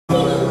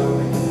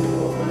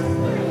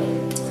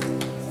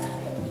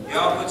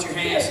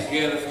hands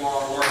together for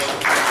our worship.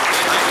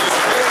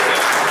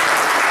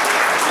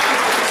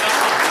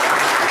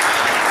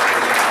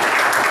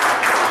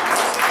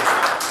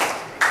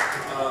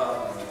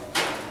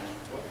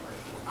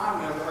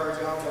 I've never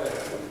heard y'all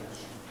better.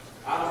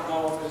 I don't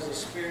know if there's a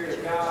Spirit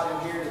of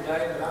God in here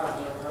today, but I've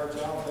never heard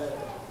y'all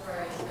better.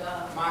 Praise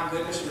God. My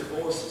goodness, your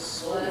voice is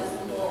so Bless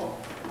good. the Lord.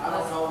 I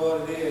don't know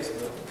what it is,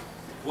 but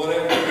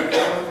whatever you're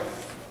doing,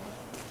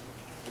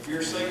 if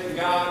you're seeking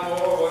God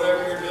more,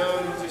 whatever you're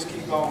doing, you just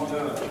keep on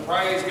doing it.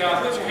 Praise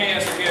God. Put your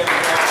hands together.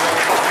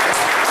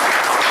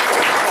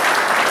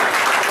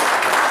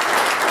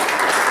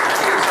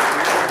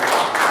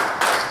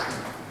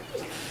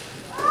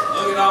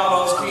 Look at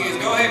all those kids.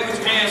 Go ahead and put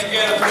your hands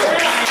together for the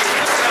kids.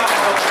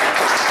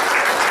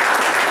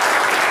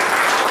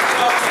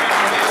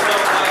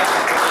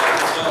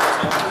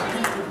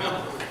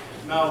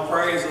 No,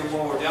 praise the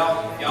Lord.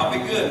 Y'all be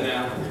good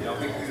now. Y'all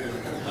be good.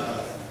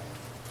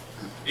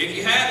 If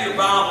you have your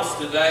Bibles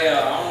today,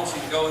 I want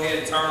you to go ahead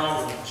and turn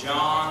over to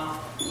John,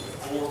 the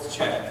 4th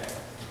chapter.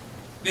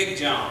 Big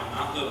John,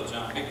 not little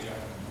John, Big John.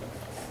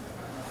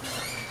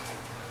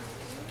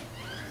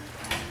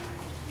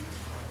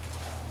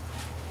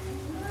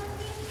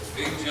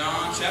 Big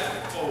John,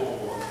 chapter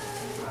 4.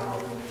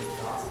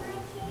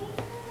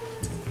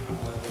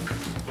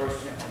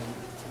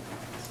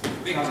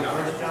 Big John.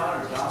 First John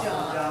or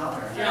Gospel John? Or?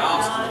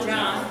 Gospel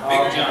John.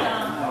 Big John.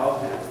 Oh,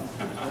 okay.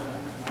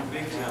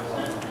 Big John.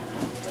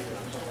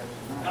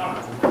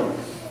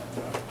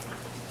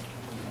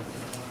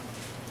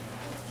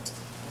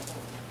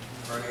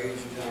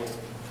 Praise God.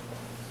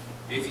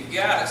 If you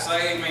got it,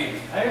 say amen.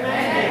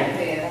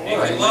 Amen.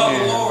 If you love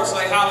the Lord,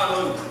 say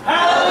hallelujah.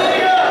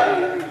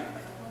 Hallelujah.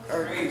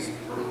 Praise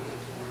God.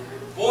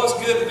 Boy, it's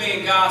good to be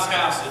in God's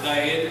house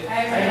today, isn't it?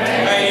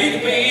 Amen. Hey, you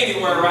can be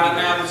anywhere right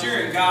now, but you're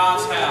in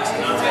God's house.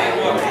 And I'll tell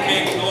you what, the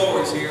King of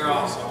Glory is here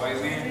also.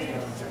 Amen.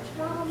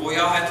 Boy,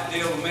 y'all have to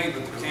deal with me,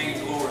 but the King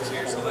of Glory is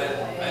here, so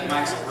that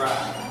makes it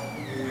right.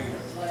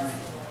 Amen.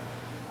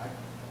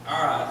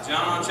 All right,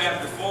 John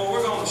chapter 4.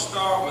 We're going to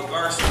start with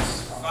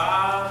verses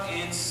 5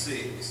 and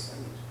 6.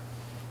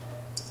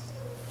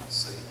 Let's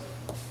see.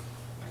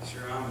 Make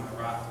sure I'm in the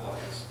right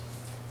place.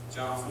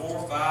 John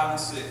 4, 5, and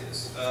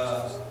 6.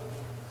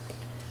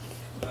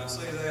 Did I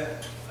say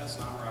that? That's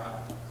not right.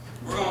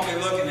 We're going to be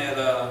looking at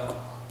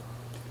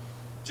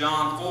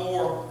John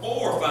 4,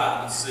 4,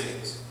 5, and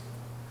 6.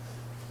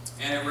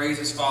 And it reads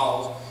as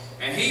follows.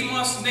 And he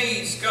must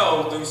needs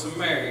go through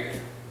Samaria.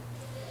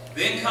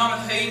 Then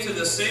cometh he to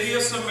the city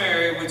of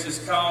Samaria, which is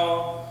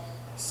called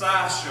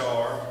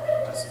Sychar.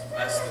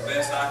 That's the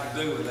best I can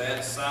do with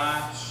that.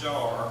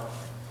 Sychar.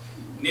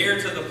 Near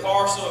to the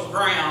parcel of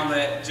ground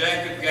that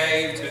Jacob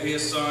gave to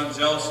his son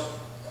Joseph.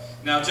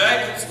 Now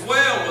Jacob's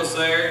well was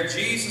there.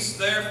 Jesus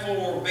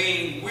therefore,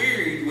 being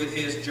wearied with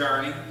his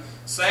journey,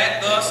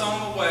 sat thus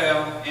on the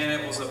well, and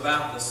it was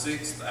about the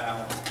 6th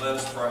hour. Let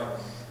us pray.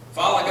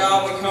 Father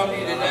God, we come to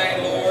you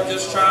today, Lord,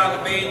 just trying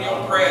to be in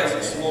your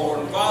presence, Lord.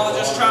 And Father,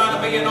 just trying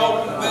to be an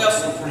open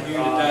vessel for you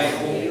today,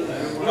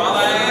 Lord. Father,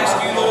 I ask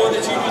you, Lord,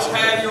 that you just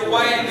have your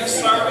way in this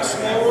service,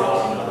 Lord.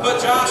 But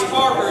Josh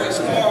Parker is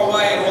far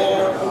away,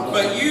 Lord.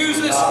 But use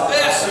this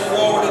vessel,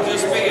 Lord, to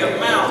just be a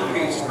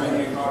mouthpiece for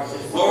you.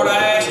 Lord, I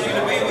ask you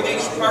to be with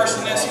each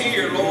person that's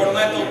here, Lord, and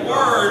let the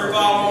word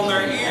fall on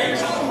their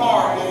ears and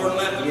heart, Lord, and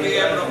let them be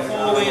able to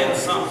pull in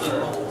something,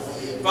 Lord.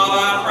 Father,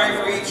 I pray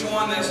for each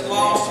one that's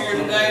lost here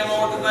today,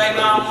 Lord, that they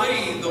not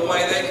leave the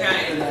way they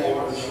came,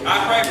 Lord. I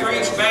pray for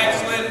each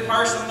backslidden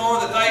person,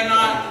 Lord, that they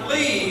not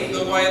leave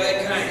the way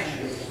they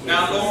came.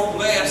 Now, Lord,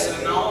 bless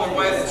in the only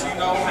way that you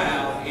know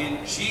how.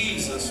 In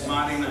Jesus'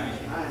 mighty name.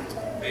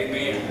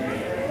 Amen.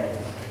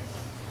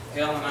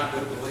 Helen, I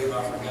do believe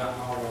I forgot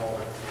my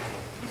water.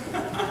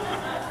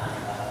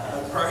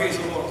 Praise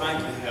the Lord. Thank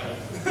you, Helen.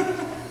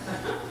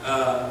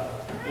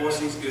 Boy,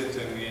 she's good to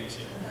me, isn't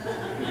she?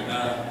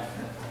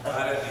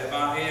 If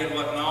my head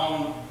wasn't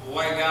on the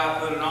way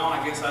God put it on,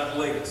 I guess I'd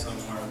leave it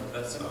somewhere. But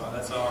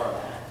that's all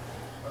right.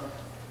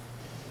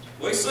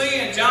 We see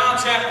in John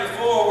chapter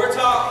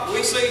 4,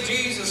 we see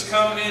Jesus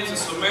coming into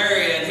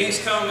Samaria, and he's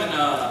coming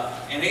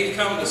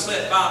to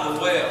sit by the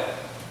well.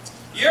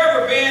 You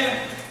ever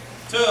been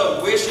to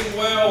a wishing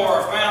well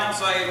or a fountain?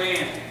 Say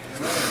amen.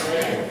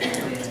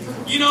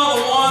 You know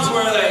the ones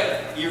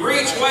where you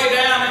reach way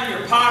down in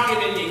your pocket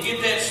and you get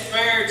that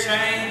spare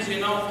change, you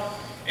know,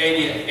 and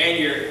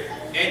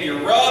you're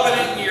rubbing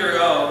it, and you're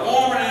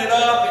warming it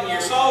up, and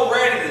you're so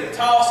ready to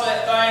toss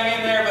that thing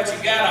in there, but you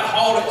got to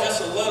hold it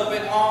just a little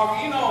bit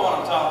longer. You know what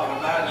I'm talking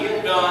about.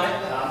 You've done it.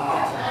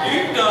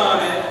 You've done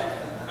it.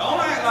 Don't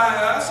act like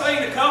that. I've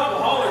seen a couple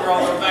of holy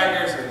rollers back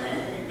there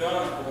saying, you've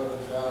done it,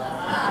 brother.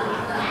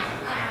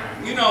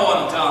 You know what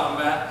I'm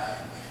talking about.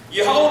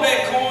 You hold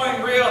that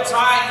coin real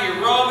tight and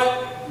you rub it,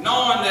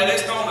 knowing that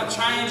it's going to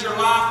change your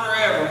life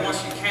forever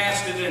once you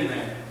cast it in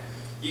there.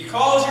 You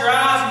close your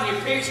eyes and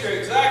you picture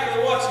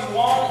exactly what you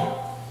want.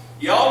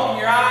 You open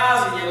your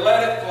eyes and you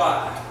let it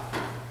fly.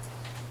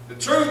 The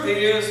truth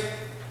is,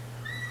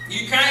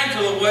 you came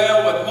to the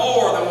well with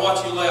more than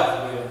what you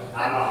left with.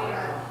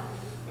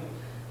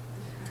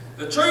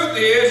 The truth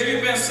is,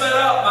 you've been set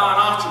up by an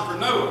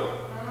entrepreneur.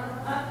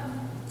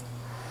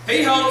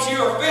 He hopes you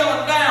are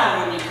feeling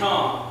down when you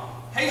come.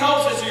 He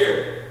hopes that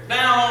you're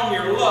down on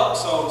your luck,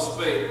 so to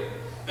speak,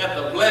 that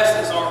the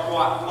blessings aren't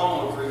quite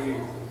flowing for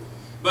you.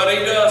 But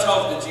he does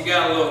hope that you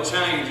got a little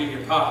change in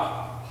your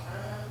pocket.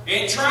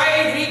 In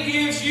trade, he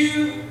gives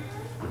you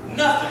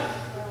nothing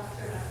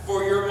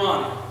for your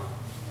money.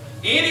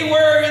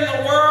 Anywhere in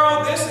the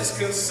world, this is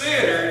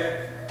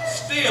considered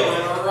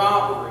stealing or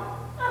robbery,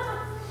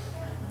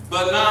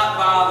 but not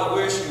by the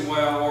wishing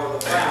well or the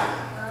fountain.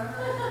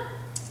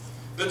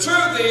 The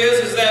truth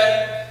is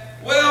that,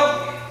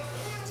 well,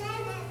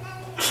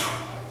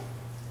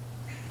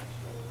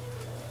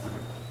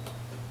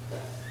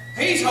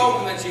 he's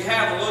hoping that you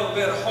have a little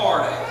bit of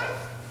heartache.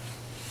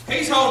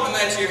 He's hoping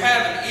that you're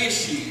having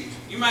issues.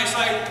 You may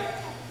say,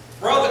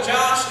 Brother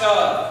Josh,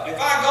 if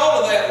I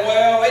go to that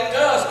well, it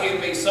does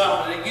give me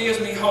something. It gives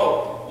me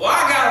hope. Well,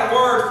 I got a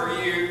word for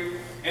you,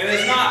 and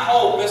it's not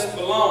hope, it's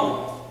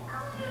baloney.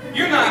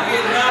 You're not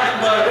getting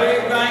nothing but a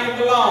big bang of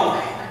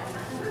baloney.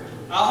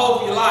 I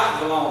hope you like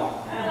baloney.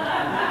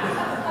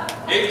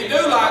 If you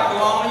do like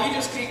baloney, you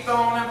just keep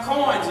throwing them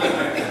coins in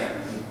there.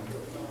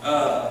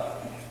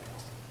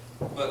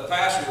 But the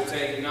pastor will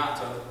tell you not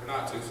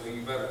to, so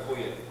you better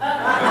quit.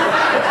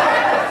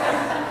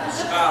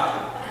 Stop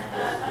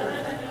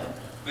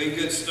it. Be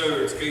good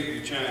stewards, keep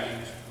your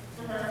change.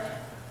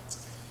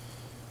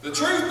 The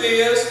truth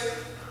is,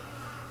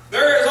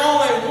 there is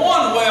only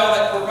one well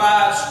that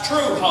provides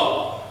true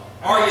hope.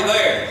 Are you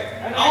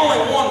there? Only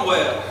one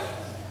well.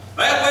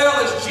 That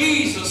well is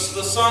Jesus,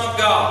 the Son of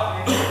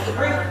God.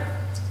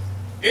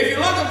 If you're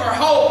looking for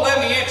hope, let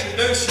me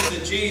introduce you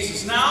to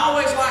Jesus. Now, I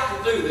always like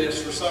to do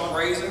this for some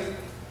reason.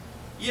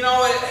 You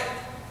know,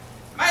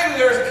 maybe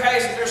there's a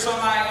case that there's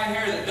somebody in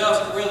here that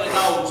doesn't really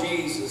know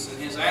Jesus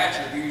and His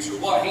attributes or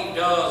what He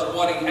does or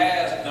what He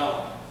has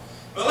done.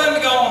 But let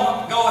me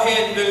go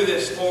ahead and do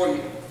this for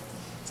you.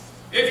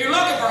 If you're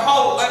looking for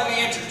hope, let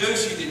me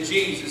introduce you to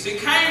Jesus. He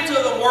came to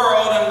the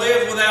world and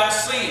lived without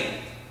sin.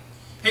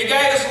 He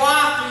gave His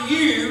life for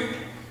you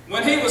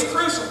when He was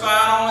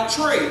crucified on a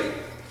tree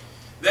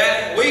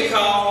that we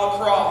call a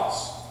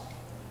cross.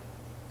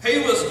 He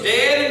was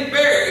dead and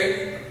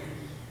buried,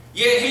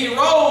 yet He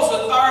rose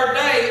the third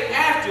day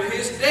after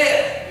His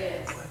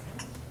death.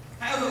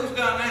 Yes. Who's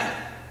done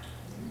that?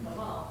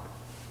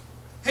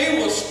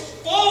 He was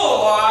full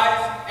of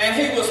life, and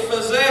He was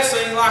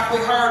possessing, like we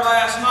heard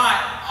last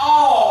night,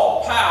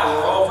 all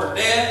power over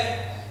death,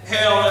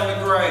 hell, and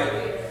the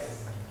grave.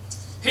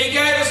 He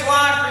gave His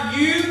life for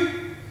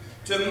you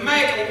to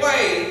make a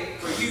way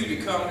for you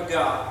to come to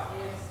God.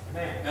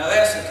 Now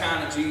that's the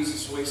kind of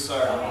Jesus we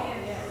serve.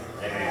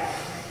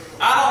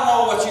 I don't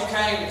know what you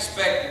came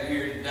expecting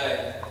here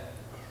today,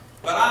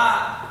 but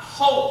I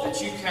hope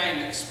that you came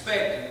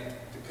expecting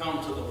to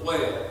come to the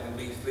well and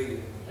be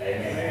filled.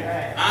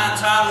 Amen. I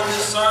entitled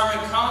this sermon,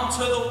 Come to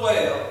the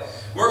Well.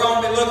 We're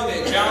going to be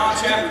looking at John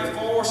chapter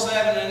 4,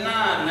 7, and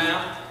 9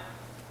 now.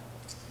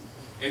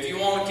 If you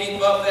want to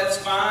keep up, that's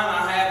fine.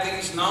 I have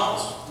these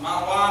notes.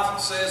 My wife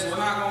says we're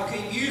not going to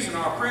keep using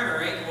our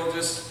printer ink. We'll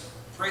just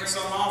print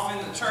some off in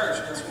the church.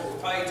 That's what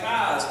we pay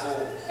tithes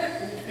for.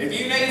 If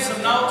you need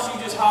some notes, you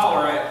just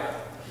holler at me.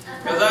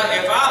 Because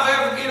if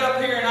I ever get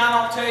up here and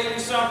I don't tell you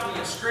something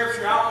in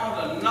Scripture, I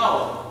want to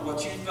know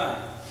what you think.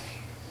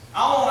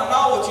 I want to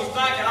know what you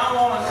think, and I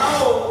want to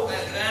know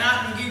that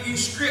I can give you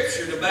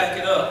Scripture to back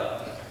it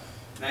up.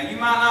 Now, you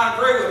might not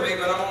agree with me,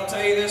 but I'm going to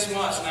tell you this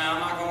much now.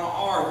 I'm not going to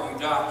argue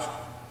doctrine.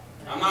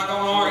 I'm not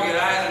going to argue.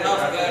 I had enough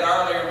of that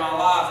earlier in my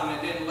life, and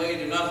it didn't lead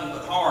to nothing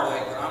but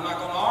heartache, but I'm not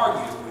going to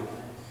argue with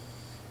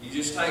you. You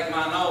just take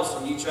my notes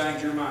and you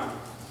change your mind.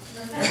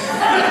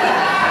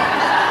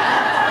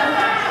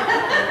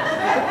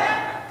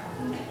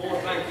 Boy,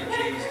 thank you,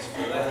 Jesus,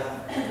 for that.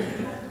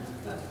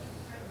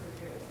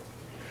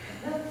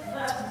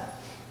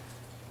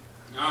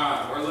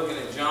 Alright, we're looking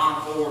at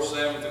John 4,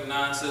 7 through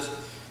 9. It says,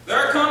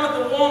 There cometh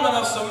the woman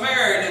of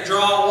Samaria to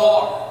draw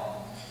water.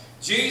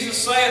 Jesus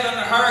saith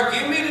unto her,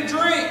 Give me to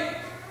drink.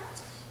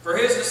 For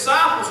his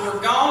disciples were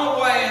gone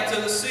away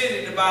into the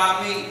city to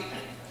buy meat.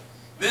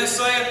 Then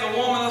saith the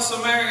woman of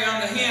Samaria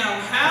unto him,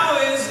 How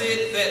is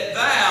it that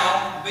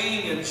thou,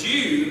 being a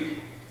Jew,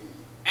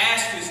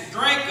 askest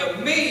drink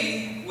of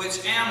me,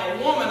 which am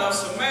a woman of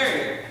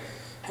Samaria?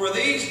 For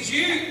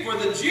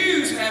the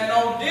Jews have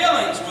no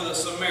dealings with the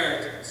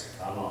Samaritans.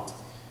 Come on.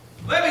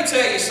 Let me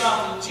tell you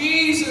something.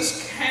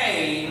 Jesus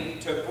came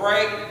to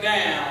break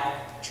down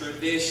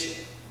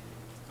tradition.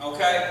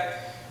 Okay?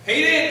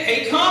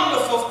 He come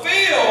to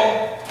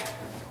fulfill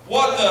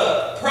what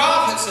the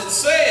prophets had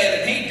said,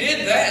 and He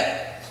did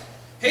that.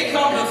 He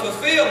come to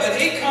fulfill that.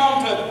 He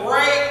come to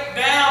break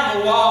down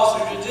the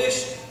laws of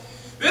tradition.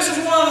 This is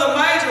one of the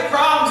major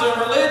problems in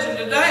religion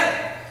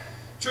today.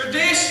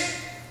 Tradition.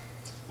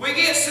 We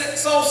get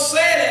so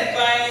set in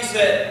things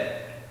that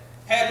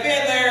have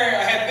been there,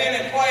 have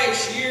been in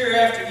place year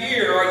after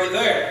year. Are you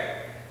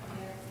there?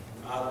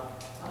 I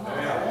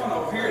want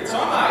over here.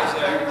 Somebody's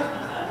there.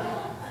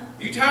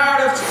 You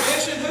tired of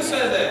tradition? Who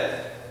said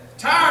that?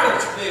 Tired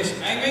of tradition.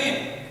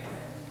 Amen.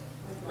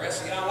 The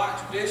rest of y'all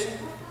like tradition?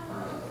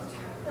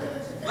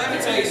 Let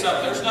me tell you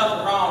something. There's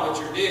nothing wrong with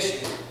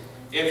tradition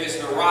if it's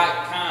the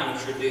right kind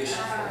of tradition.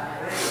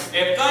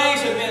 If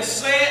things have been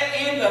set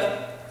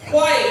into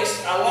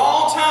place a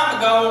long time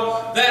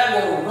ago that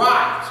were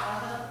right.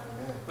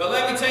 But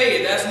let me tell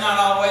you, that's not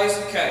always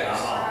the case.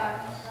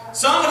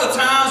 Some of the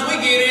times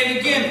we get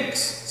into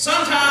gimmicks.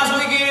 Sometimes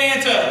we get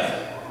into,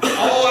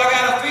 oh, I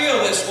got to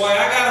feel this way.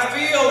 I got to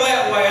feel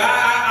that way.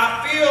 I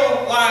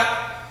feel like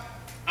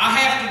I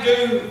have to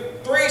do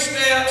 3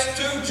 steps,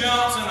 2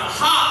 jumps, and a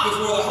hop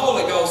before the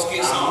Holy Ghost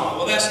gets on.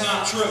 Well, that's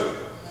not true.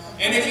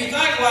 And if you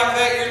think like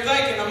that, you're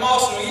thinking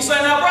emotional. You say,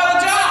 now, Brother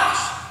Josh,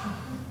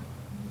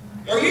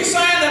 are you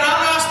saying that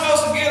I'm not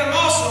supposed to get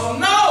emotional?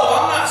 No,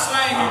 I'm not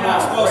saying you're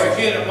not supposed to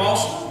get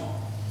emotional.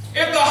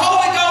 If the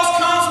Holy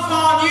Ghost comes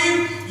upon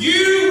you,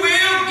 you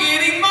will get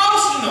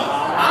emotional.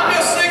 I'm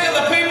just sick of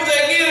the people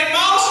that get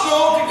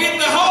emotional to get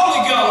the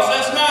Holy Ghost.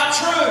 That's not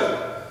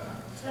true.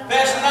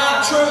 That's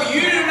not true.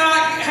 You do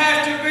not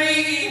have to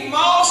be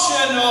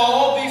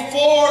emotional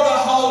before the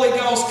Holy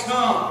Ghost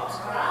comes.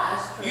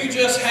 You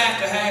just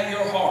have to have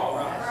your heart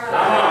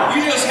right.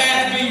 You just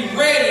have to be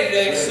ready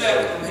to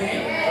accept from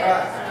Him.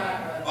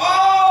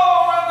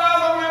 Oh,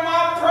 another in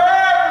my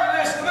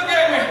prayer position. Look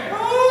at me.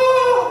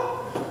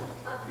 Oh.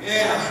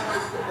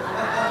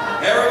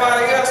 Yeah.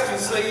 Everybody else can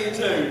see you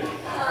too.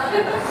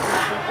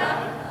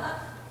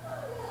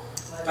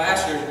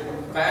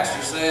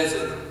 Pastor says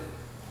that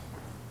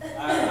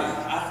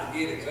I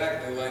forget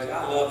exactly what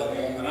I love that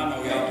woman. I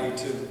know y'all do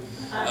too.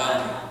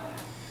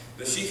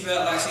 But she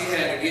felt like she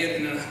had to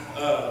get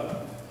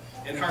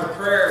in her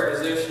prayer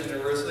position to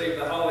receive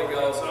the Holy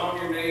Ghost on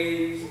your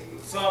knees,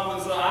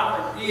 something. So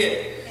I forget.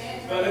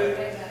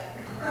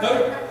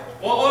 But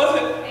what was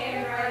it?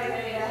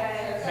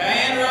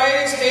 Hand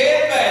raised,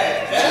 head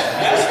back.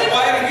 That's the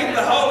way to get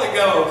the Holy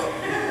Ghost.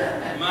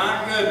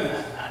 My goodness.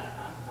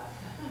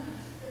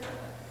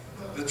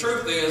 The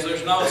truth is,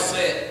 there's no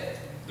set.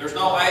 There's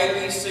no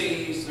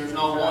ABCs. There's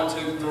no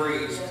 1, 2,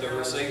 3s to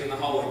receiving the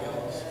Holy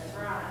Ghost.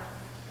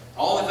 The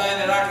only thing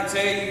that I can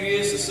tell you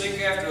is to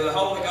seek after the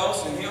Holy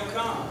Ghost and He'll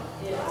come.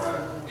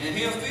 And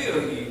He'll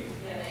fill you.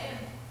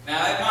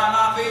 Now, it might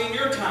not be in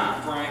your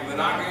time frame, but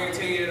I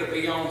guarantee you it'll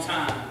be on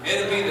time.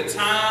 It'll be the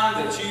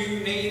time that you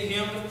need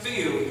Him to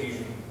fill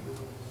you.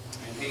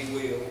 And He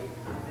will.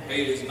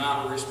 He is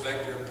not a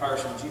respecter of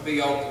persons. You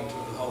be open to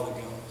the Holy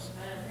Ghost,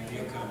 and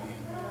He'll come in.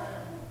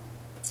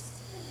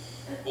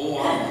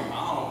 Boy, I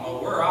don't know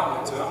where I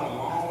went to. I'm a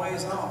long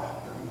ways off.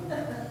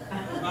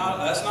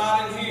 That's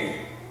not in here.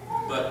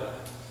 But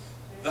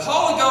the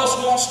Holy Ghost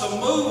wants to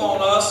move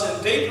on us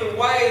in deeper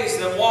ways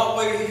than what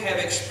we have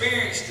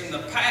experienced in the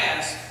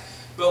past.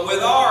 But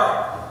with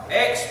our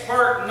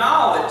expert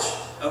knowledge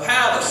of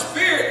how the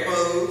Spirit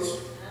moves,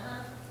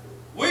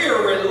 we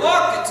are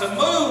reluctant to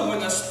move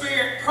when the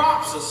Spirit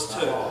prompts us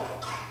to.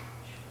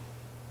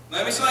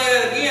 Let me say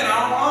that again. I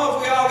don't know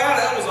if we all got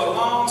it. That was a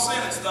long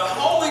sentence. The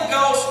Holy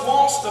Ghost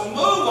wants to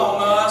move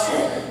on us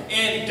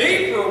in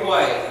deeper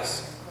ways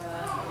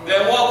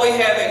than what we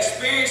have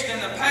experienced in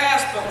the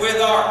past, but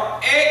with our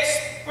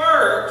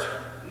expert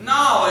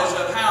knowledge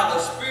of how the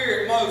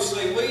Spirit moves.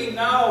 See, we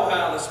know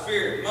how the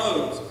Spirit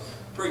moves. I'm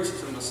preaching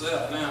to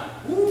myself now.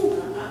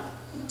 Woo.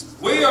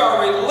 We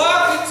are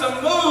reluctant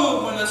to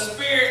move when the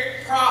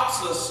Spirit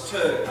prompts us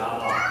to.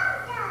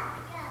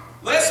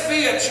 Let's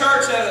be a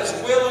church that is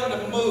willing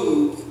to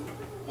move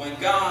when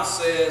God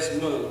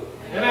says move.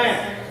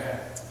 Amen.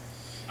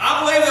 I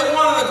believe that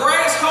one of the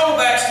greatest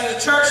holdbacks to the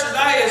church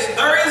today is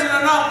there isn't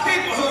enough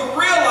people who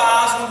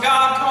realize when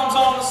God comes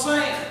on the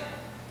scene.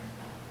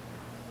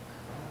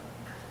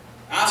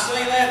 I've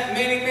seen that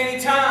many,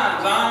 many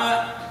times.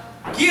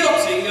 I'm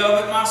guilty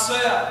of it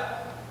myself.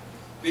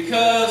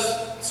 Because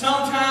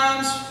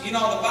sometimes, you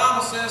know, the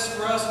Bible says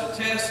for us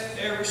to test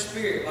every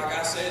spirit, like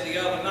I said the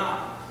other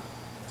night.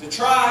 To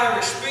try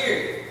every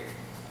spirit.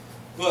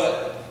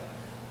 But,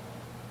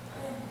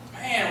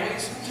 man,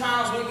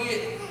 sometimes we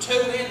get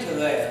too into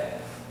that.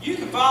 You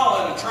can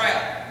fall in a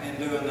trap in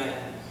doing that.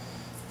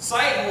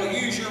 Satan will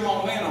use your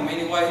momentum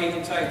any way he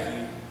can take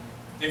you.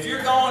 If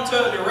you're going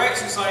to a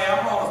direction, say,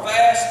 I'm going to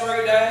fast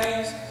 3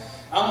 days,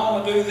 I'm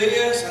going to do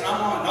this, and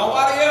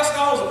nobody else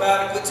knows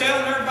about it. Quit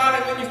telling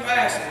everybody when you're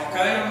fasting,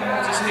 okay? I'm going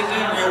to just hit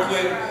them real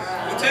quick.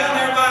 Quit telling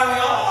everybody,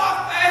 oh,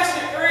 I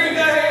fasted 3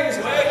 days.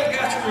 Well, you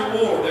got your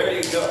reward. There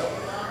you go.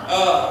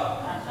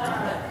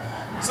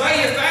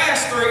 Say you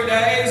fast 3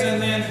 days,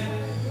 and then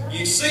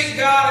you seek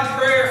God in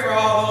prayer for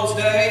all those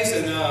days,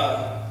 and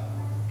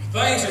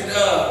things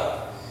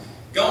are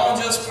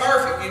going just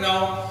perfect, you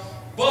know.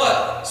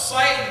 But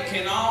Satan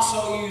can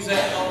also use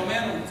that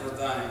momentum for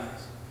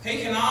things.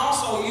 He can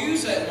also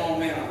use that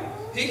momentum.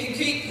 He can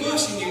keep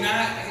pushing you.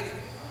 Now,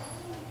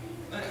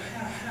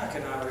 how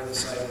can I really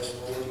say this,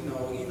 Lord?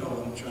 You know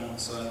what I'm trying to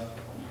say.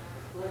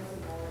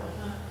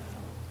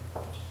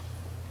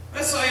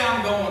 Let's say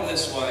I'm going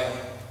this way,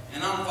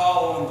 and I'm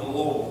following the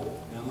Lord.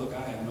 Now look, I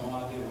have no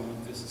idea what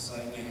I'm going to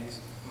say next.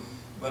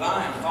 But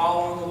I am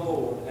following the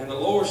Lord. And the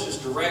Lord Lord's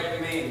just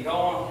directing me and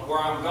going where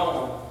I'm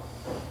going.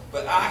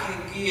 But I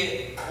can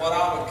get what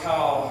I would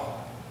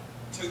call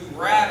too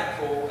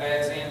radical,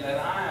 as in that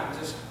I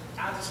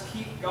just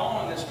keep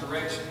going this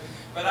direction,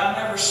 but I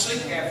never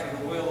seek after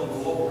the will of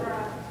the Lord.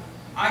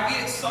 I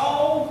get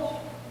so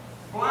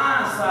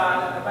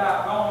blindsided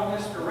about going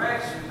this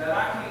direction that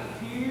I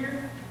can't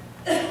hear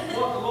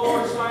what the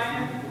Lord's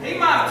saying. He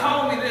might have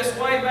told me this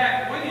way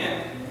back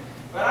when,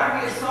 but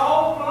I get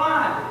so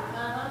blinded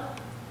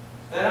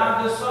that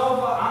I'm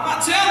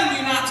not telling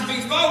you not to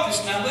be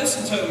focused. Now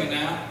listen to me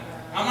now.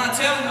 I'm not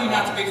telling you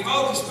not to be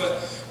focused,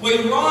 but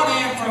we run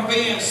in from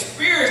being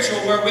spiritual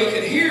where we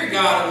could hear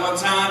God at one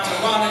time to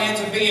running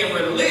into being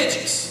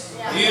religious.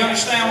 Do you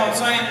understand what I'm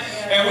saying?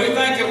 And we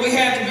think that we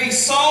have to be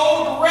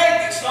so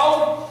directed,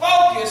 so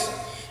focused,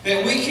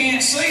 that we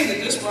can't see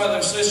that this brother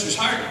and sister's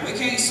hurting. We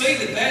can't see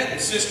that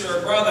that sister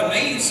or brother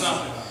needs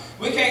something.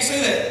 We can't see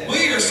that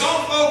we are so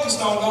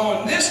focused on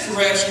going this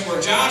direction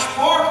where Josh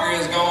Parker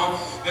is going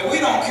that we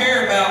don't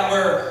care about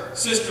where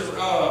Sister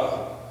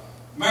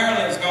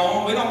Marilyn's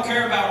going. We don't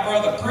care about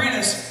Brother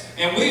Prentice.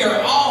 And we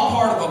are all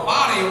part of a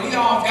body, and we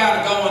all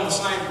got to go in the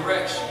same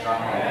direction.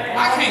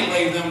 I can't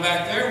leave them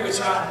back there,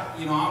 which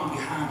I'm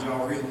behind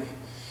y'all really.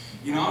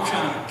 I'm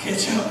trying to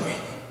catch up with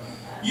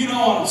you. You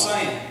know what I'm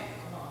saying?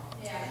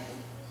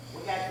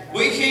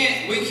 We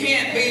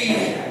can't be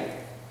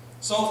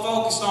so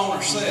focused on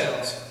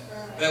ourselves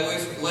that we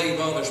leave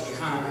others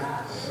behind.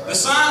 The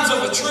signs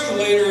of a true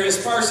leader is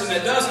a person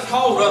that doesn't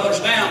hold others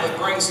down but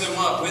brings them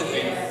up with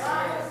him.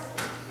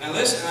 Now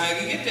listen,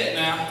 you get that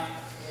now.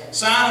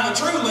 Sign of a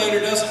true leader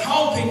doesn't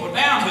hold people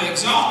down to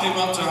exalt them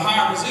up to a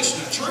higher position.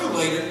 A true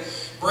leader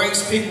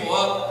brings people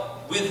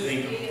up with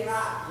them.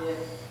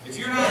 If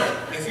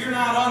you're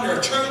not under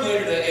a true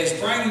leader that is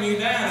bringing you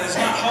down, that is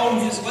not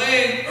holding his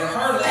leg or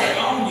her leg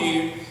on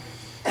you,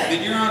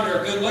 then you're under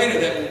a good leader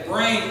that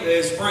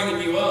is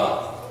bringing you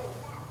up.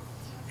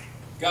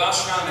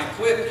 God's trying to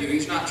equip you.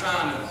 He's not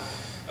trying to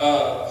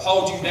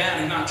hold you down.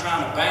 He's not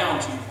trying to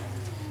bound you.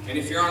 And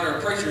if you're under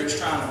a preacher that's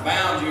trying to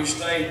bound you,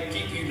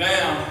 keep you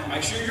down,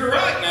 make sure you're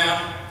right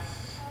now.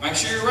 Make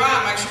sure you're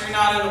right. Make sure you're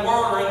not in the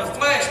world or in the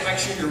flesh. Make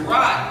sure you're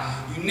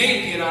right. You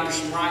need to get under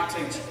some right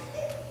teaching.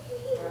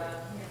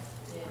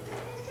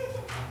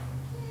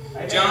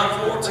 John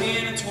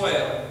 4:10 and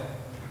 12.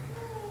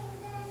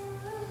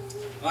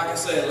 Like I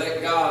said,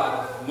 let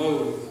God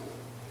move.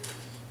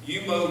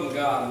 You move and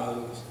God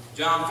moves.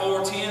 John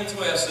 4:10 and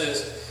 12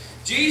 says,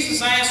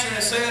 Jesus answered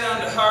and said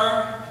unto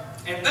her,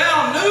 If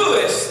thou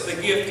knewest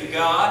the gift of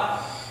God,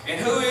 and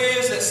who it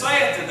is that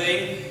saith to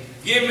thee,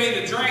 Give me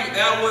to drink,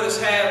 thou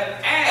wouldst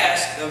have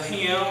asked of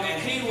him,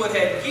 and he would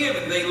have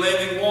given thee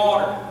living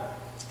water.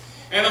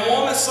 And the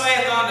woman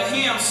saith unto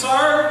him,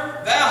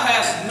 Sir, thou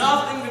hast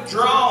nothing to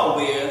draw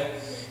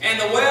with, and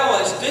the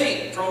well is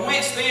deep. From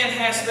whence then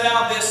hast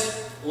thou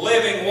this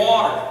living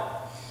water?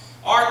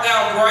 Art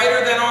thou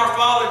greater than our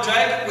father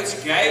Jacob,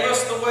 which gave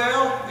us the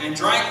well, and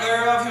drank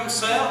thereof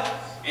himself,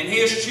 and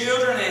his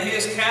children, and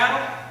his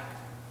cattle?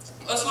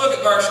 Let's look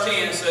at verse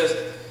 10. It says,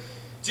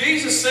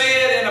 Jesus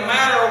said in a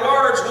matter of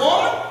words,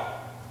 Woman,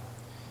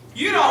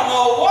 you don't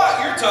know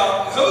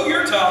who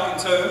you're talking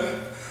to.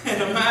 In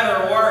a matter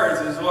of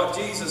words is what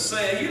Jesus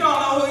said. You don't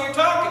know who you're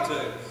talking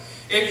to.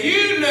 If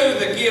you knew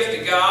the gift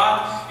of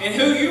God and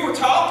who you were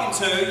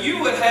talking to, you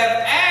would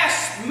have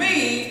asked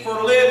me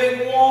for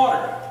living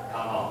water.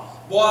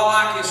 Boy,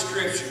 I like this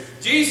scripture.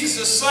 Jesus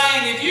is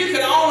saying, if you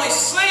could only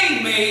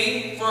see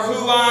me for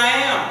who I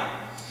am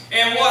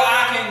and what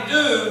I can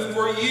do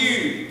for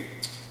you.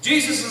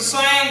 Jesus is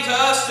saying to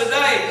us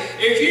today,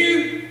 if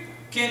you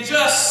can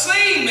just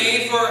see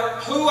me for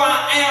who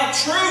I am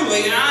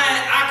truly, and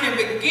I can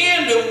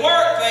begin to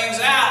work things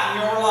out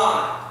in your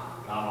life.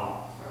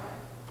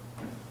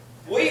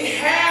 We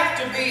have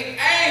to be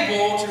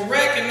able to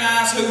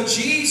recognize who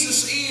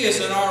Jesus is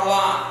in our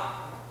life,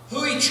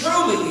 who He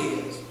truly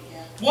is,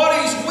 what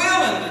He's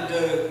willing to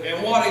do,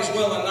 and what He's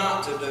willing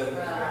not to do.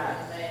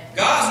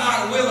 God's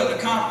not willing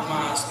to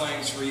compromise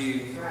things for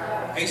you.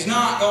 He's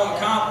not going to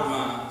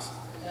compromise.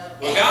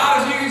 Well,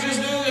 God, if you can just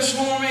do this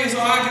for me so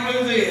I can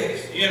do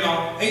this,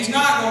 He's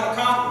not going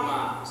to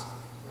compromise.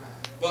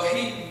 But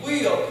He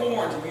will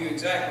pour into you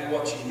exactly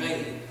what you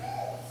need.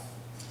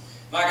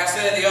 Like I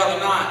said the other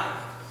night,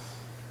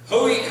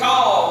 who He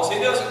calls, He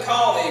doesn't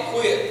call the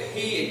equipped.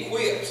 He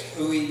equips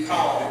who He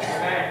calls.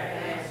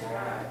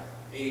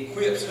 He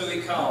equips who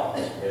He calls.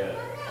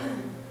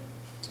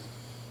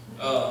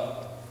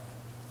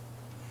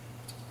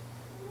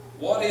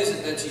 What is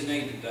it that you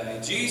need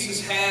today?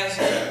 Jesus has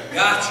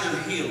got your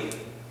healing.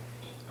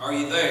 Are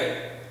you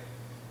there?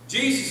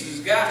 Jesus has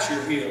got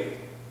your healing.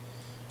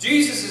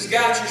 Jesus has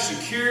got your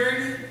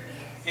security,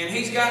 and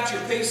He's got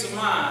your peace of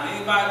mind.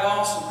 Anybody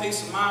lost some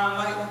peace of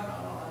mind lately?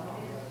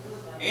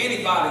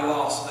 Anybody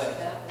lost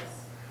that?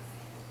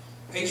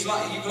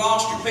 You've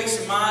lost your peace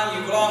of mind,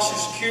 you've lost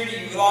your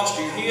security, you've lost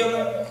your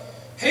healing.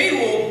 He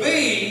will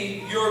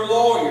be your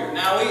lawyer.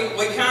 Now,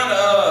 we kind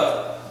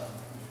of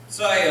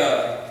say,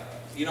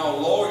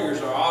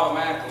 lawyers are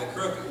automatically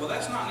crooked. Well,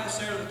 that's not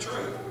necessarily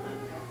true.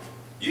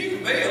 You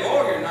can be a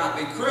lawyer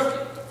might be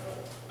crooked.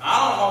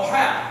 I don't know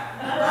how.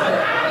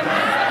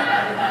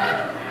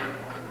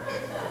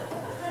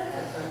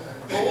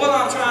 But what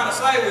I'm trying to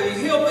say with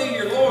you, He'll be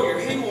your lawyer.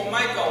 He will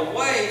make a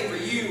way for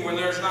you when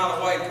there's not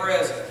a way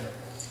present.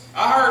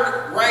 I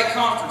heard Ray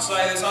Comfort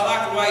say this. I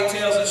like the way he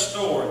tells this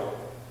story.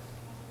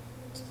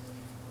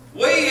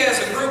 We as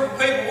a group of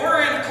people,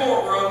 we're in the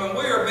courtroom and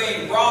we are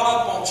being brought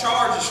up on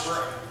charges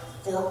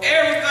for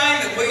everything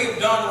that we have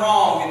done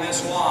wrong in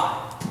this life.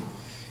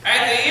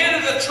 At the end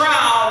of the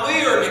trial,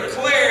 we are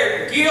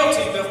declared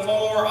guilty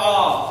before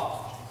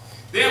all.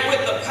 Then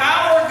with the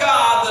power of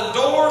God, the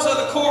doors of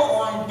the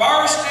courtroom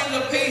burst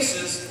into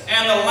pieces,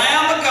 and the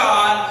Lamb of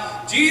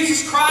God,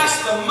 Jesus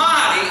Christ the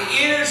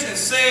Mighty, enters and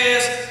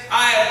says,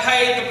 I have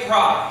paid the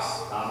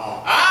price.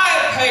 I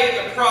have paid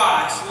the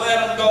price. Let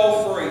them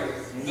go free.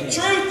 The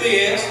truth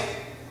is,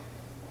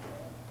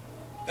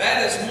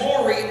 that is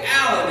more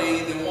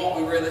reality than what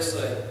we really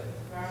see.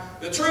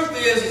 The truth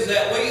is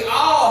that we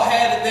all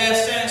had a death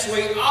sentence.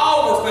 We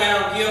all were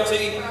found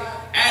guilty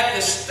at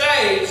the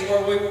stage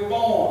where we were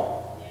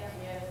born.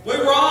 We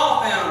were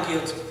all found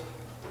guilty.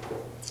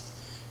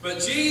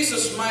 But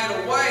Jesus made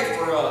a way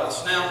for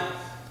us. Now,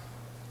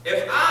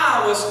 if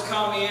I was to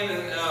come in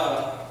and,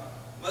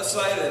 let's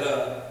say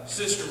that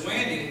Sister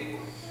Wendy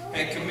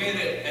had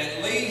committed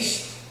at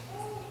least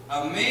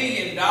 $1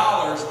 million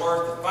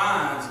worth of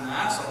fines, and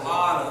that's a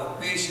lot of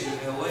fishing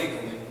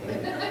illegally.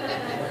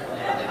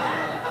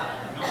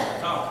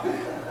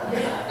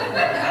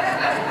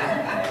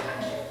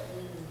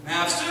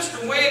 Now, if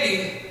Sister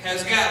Wendy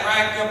has got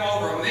racked up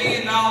over $1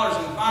 million in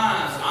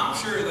fines, I'm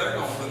sure they're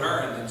going to put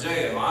her into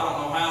jail. I don't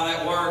know how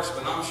that works,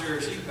 but I'm sure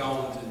she's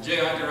going to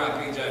jail. I can write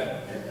PJ.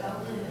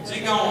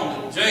 She's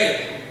going to jail.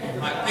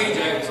 Like PJ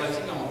would say,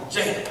 she's going to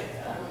jail.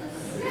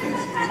 She's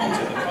going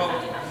to the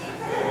court.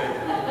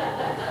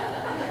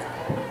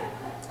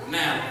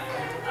 Now,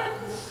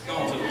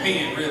 going to the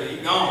pen, really.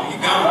 You're gone.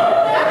 You're gone.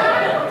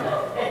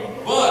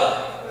 But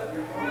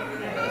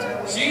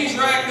she's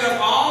racked up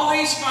all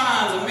these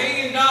fines, $1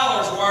 million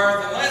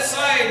worth, and let's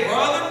say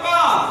Brother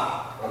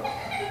Bobby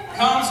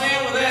comes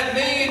in with that $1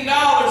 million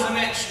and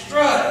that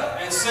strut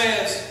and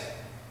says,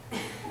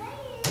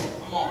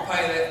 I'm going to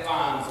pay that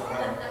fine for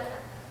her.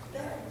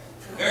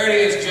 There it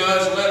is,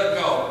 Judge, let her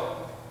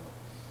go.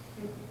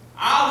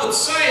 I would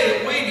say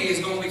that Wendy is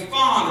going to be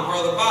fond of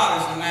Brother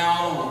Bobby from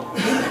now on.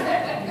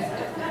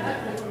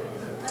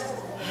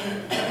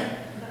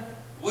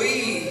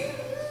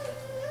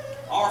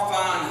 Our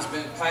fine has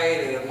been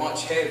paid at a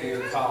much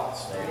heavier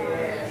cost.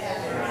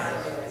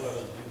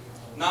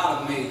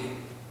 Not $1 million,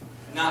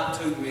 not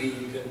 $2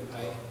 million you couldn't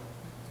pay.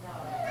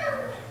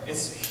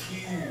 It's a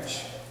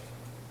huge,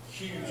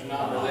 huge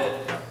number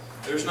that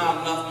there's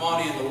not enough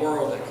money in the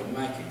world that could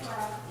make it.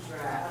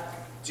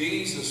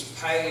 Jesus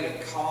paid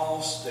a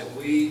cost that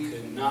we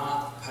could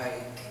not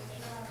pay.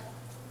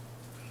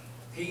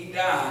 He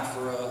died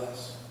for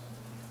us,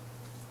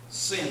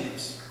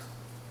 sinless,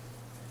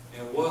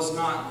 and was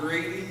not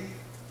greedy,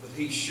 but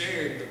He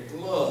shared the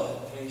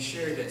blood, and He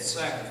shared that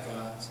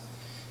sacrifice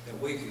that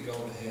we could go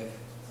to heaven.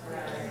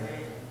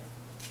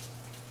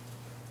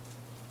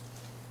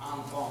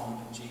 I'm fond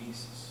of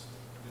Jesus,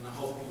 and I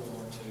hope you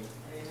are too.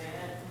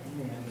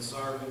 Amen. And the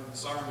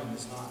sermon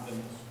is not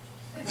done.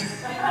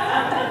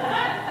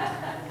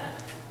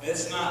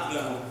 It's not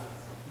done.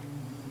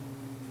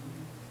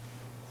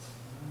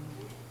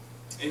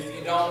 If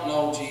you don't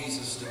know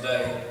Jesus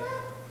today,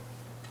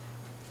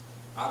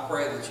 I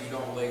pray that you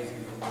don't leave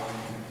here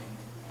alone.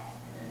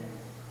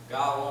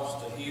 God wants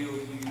to heal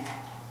you.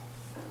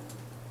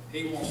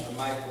 He wants to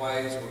make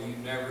ways where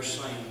you've never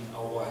seen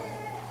a way.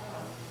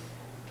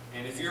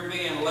 And if you're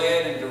being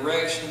led in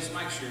directions,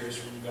 make sure it's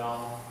from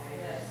God.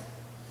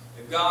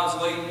 If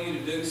God's leading you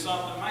to do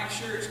something, make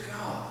sure it's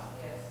God.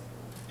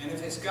 And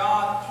if it's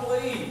God,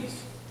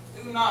 please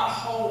do not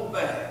hold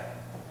back.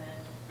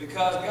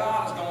 Because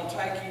God is going to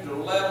take you to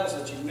levels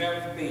that you've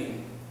never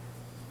been.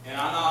 And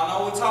I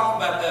know we talk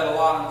about that a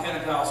lot in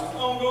Pentecost. We're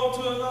going to go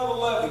to another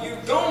level.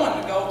 You're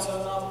going to go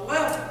to another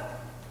level.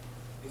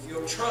 If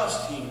you'll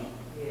trust Him.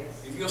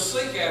 Yes. If you'll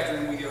seek after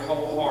Him with your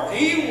whole heart.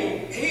 He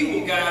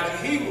will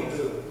guide you. He will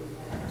do it.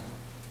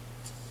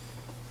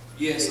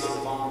 Yes,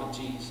 I'm fond of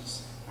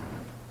Jesus.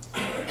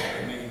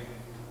 Amen.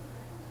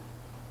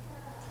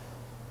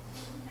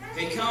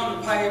 He come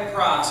to pay a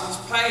price. He's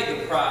paid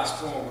the price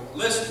for me.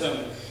 Listen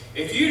to me.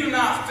 If you do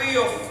not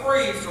feel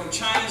free from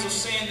chains of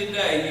sin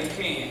today, you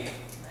can.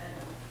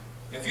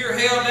 If you're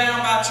held down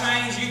by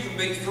chains, you can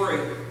be free.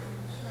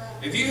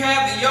 If you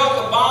have the yoke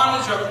of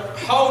bondage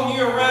holding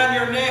you around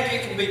your neck,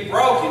 it can be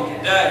broken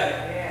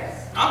today.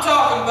 I'm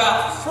talking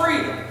about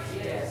freedom.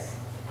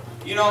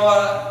 You know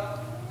what?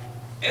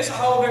 It's a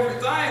whole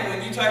different thing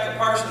when you take a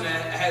person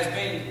that has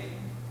been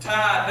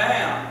tied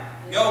down,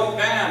 yoked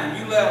down, and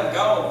you let them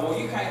go. Well,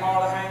 you can't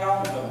hardly hang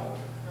on to them.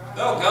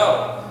 They'll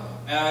go.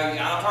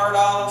 I've heard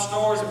all them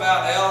stories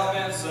about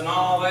elephants and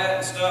all that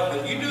and stuff,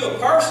 but you do a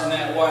person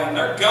that way and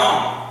they're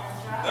gone.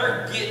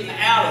 They're getting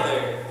out of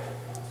there.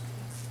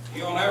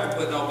 You don't ever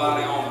put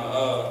nobody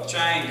on a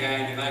chain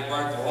gang and they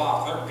break the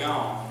lock. They're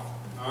gone.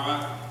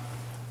 Alright?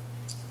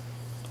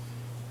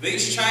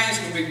 These chains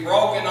can be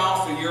broken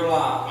off of your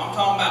life. I'm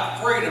talking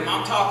about freedom.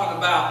 I'm talking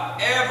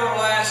about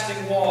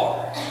everlasting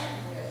water.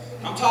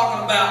 I'm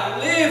talking about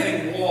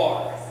living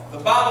water. The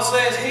Bible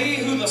says, he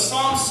who the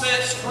Son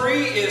sets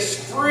free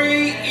is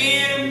free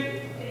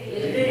indeed.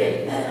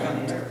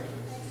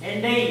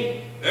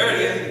 There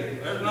it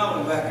is. There's another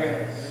one back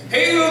there.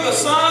 He who the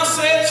Son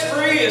sets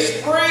free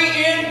is free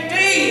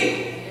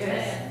indeed.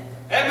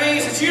 That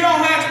means that you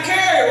don't have to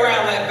carry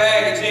around that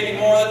baggage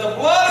anymore. That the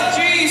blood of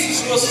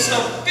Jesus was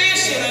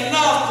sufficient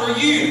enough for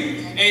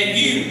you and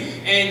you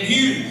and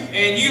you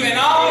and you and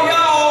all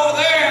y'all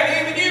over there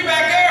and even you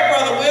back there,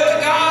 Brother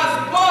Willie.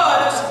 God's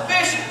blood is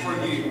sufficient for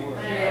you.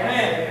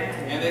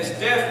 Amen. And it's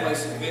definitely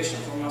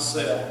sufficient for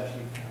myself.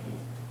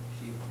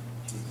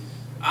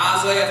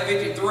 Isaiah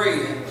 53,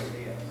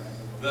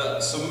 the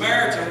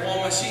Samaritan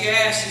woman, she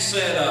asked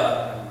Jesus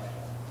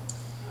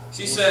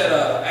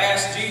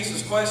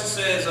a question,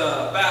 says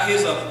about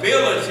his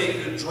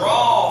ability to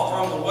draw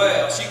from the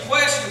well. She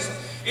questions,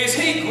 is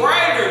he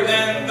greater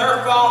than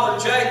their father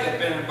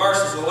Jacob, in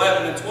verses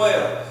 11 and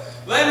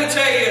 12. Let me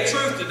tell you the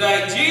truth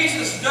today.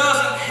 Jesus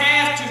doesn't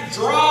have to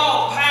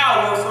draw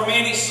power from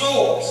any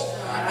source.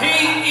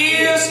 He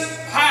is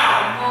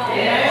power.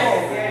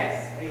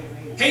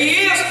 He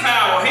is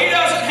power. He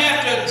doesn't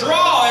have to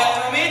draw it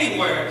from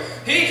anywhere.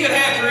 He could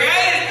have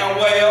created a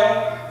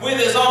well with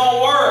his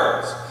own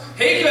words.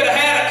 He could have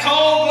had a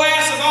cold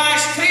glass of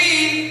iced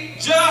tea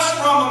just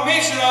from a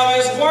mention of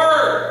his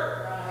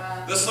word.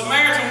 The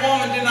Samaritan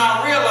woman did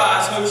not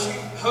realize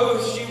who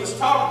she was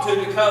talking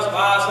to because of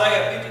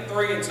Isaiah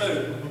 53 and 2.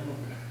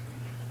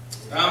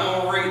 I'm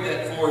going to read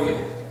that for you.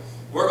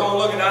 We're going to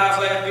look at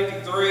Isaiah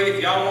 53.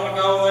 If y'all want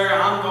to go there,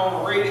 I'm going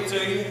to read it to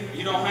you.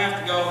 You don't have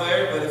to go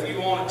there, but if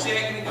you want to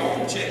check it, go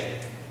and check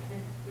it.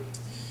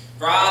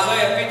 For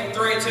Isaiah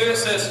 53 and 2, it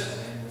says,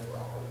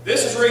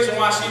 this is the reason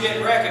why she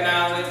didn't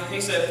recognize it.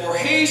 He said, for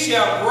he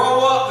shall grow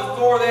up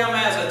before them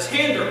as a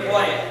tender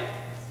plant,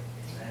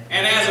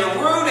 and as a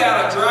root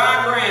out of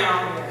dry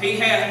ground. He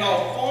hath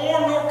no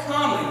form nor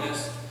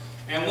comeliness,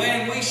 and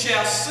when we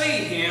shall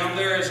see him,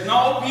 there is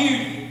no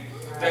beauty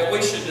that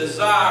we should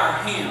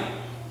desire him.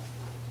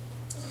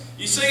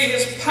 You see,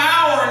 his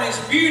power and his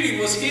beauty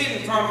was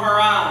hidden from her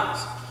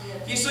eyes.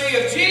 You see,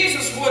 if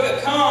Jesus would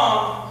have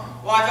come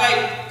like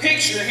they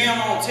picture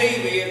him on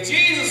TV, if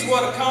Jesus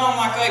would have come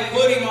like they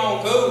put him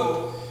on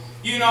Google,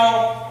 you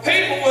know,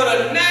 people would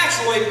have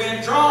naturally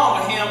been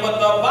drawn to him. But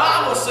the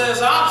Bible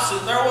says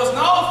opposite. There was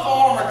no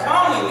form or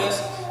comeliness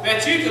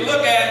that you could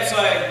look at and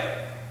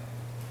say,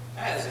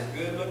 that is a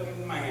good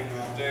looking man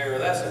right there.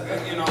 That's a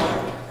good, you know,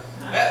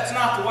 that's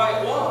not the way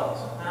it was.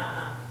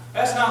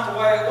 That's not the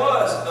way it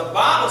was. The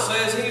Bible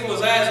says he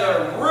was as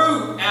a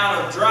root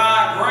out of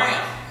dry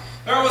ground.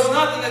 There was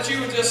nothing that you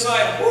would just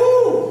say,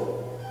 whoo.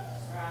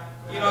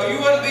 You know, you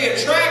wouldn't be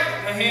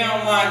attracted to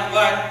him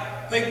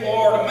like people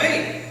are to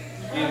me.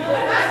 You know,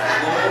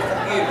 Lord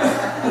forgive me.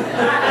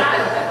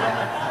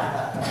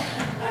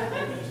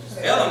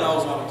 Ellen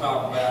knows what I'm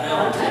talking about.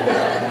 Ellen.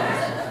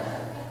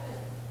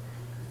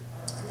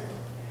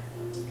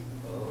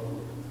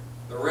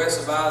 The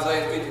rest of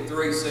Isaiah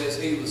 53 says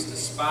he was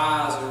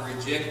despised and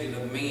rejected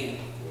of men.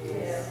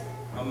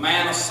 A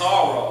man of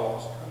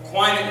sorrows,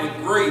 acquainted with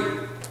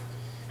grief.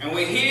 And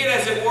we hid,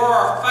 as it were,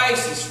 our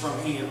faces from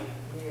him.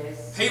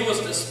 He was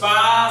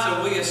despised,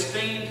 and we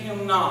esteemed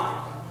him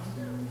not.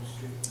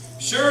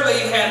 Surely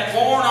he hath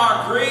borne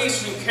our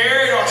griefs and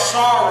carried our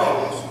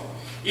sorrows.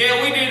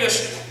 Yet we did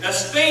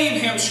esteem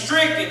him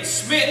stricken,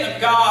 smitten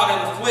of God,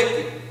 and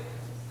afflicted.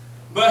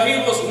 But he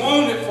was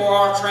wounded for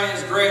our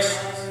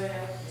transgressions.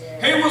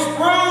 He was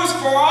bruised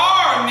for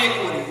our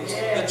iniquities.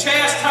 The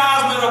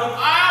chastisement of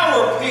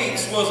our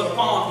peace was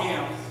upon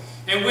him,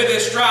 and with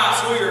his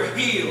stripes we are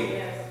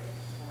healed.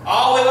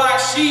 All we like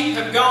sheep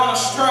have gone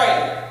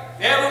astray.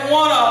 Every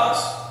one of us.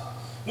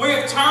 We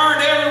have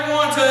turned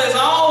everyone to his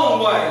own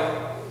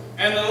way,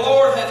 and the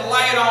Lord hath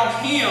laid on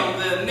him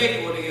the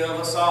iniquity of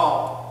us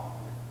all.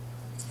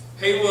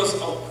 He was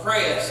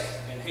oppressed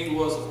and he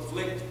was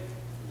afflicted,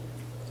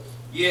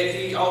 yet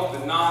he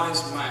opened not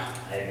his mouth.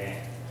 Amen.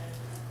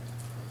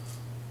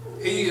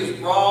 He is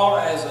brought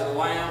as a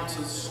lamb to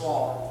the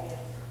slaughter,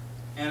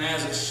 and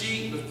as a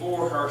sheep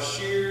before her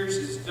shears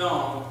is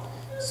dumb,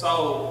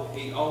 so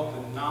he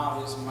opened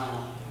not his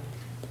mouth.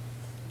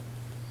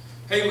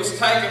 He was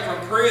taken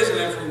from prison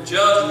and from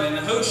judgment,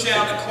 and who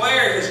shall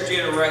declare his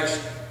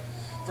generation?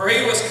 For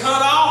he was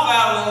cut off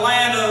out of the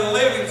land of the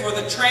living, for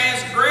the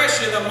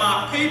transgression of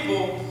my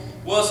people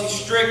was he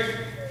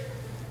stricken.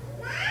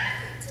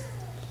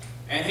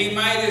 And he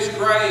made his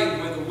grave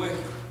with the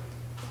wicked.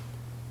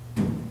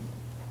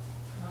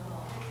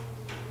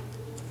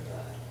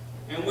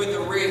 And with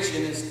the rich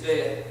in his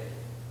death,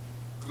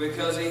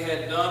 because he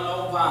had done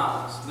no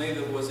violence,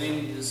 neither was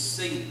any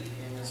deceit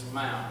in his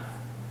mouth.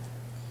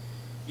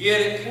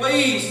 Yet it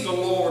pleased the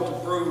Lord to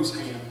bruise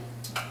him.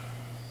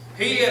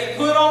 He hath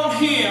put on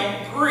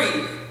him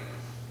grief.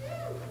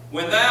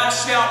 When thou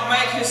shalt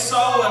make his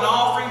soul an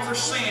offering for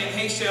sin,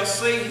 he shall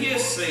see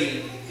his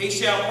seed. He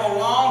shall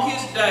prolong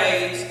his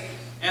days,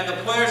 and the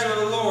pleasure of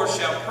the Lord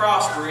shall shall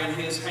prosper in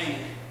his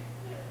hand.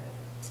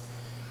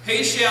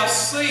 He shall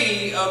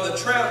see of the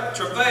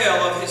travail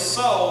of his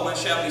soul, and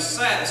shall be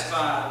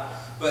satisfied.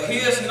 But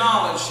his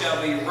knowledge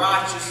shall be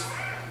righteous.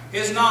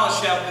 His knowledge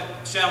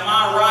shall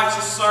my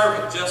righteous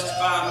servant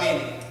justify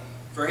many,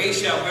 for he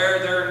shall bear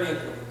their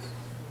iniquities.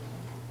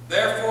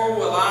 Therefore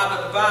will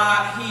I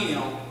divide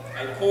him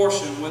a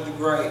portion with the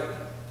great,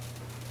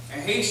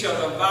 and he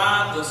shall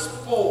divide the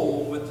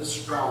spoil with the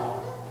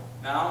strong.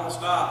 Now I'm going to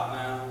stop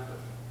now.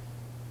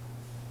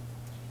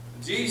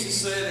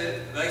 Jesus said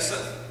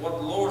what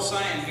the Lord's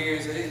saying here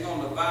is that he's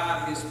going to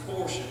divide his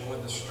portion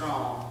with the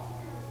strong.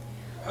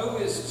 Who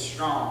is the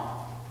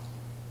strong?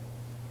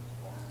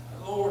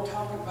 The Lord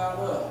talking about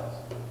us.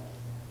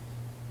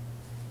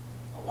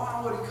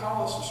 Why would he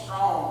call us the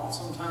strong when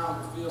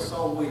sometimes we feel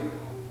so weak?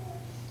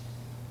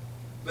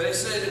 But he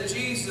said that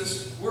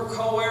Jesus, we're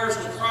co-heirs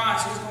with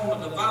Christ. He's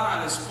going to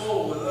divide his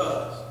spoil with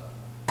us.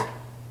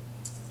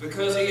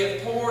 Because he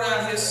had poured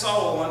out his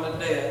soul unto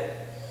death,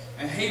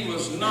 and he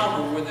was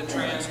numbered with the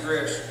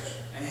transgressors.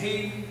 And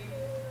he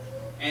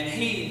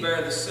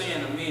bare the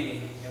sin of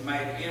many, and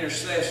made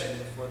intercession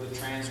for the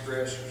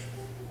transgressors.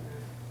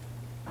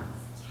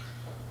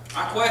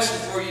 My question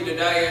for you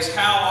today is,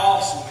 how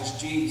awesome is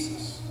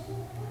Jesus?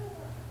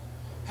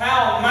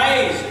 How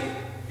amazing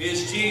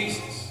is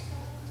Jesus?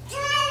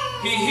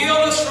 He healed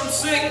us from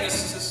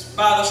sicknesses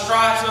by the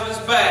stripes of his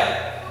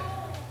back.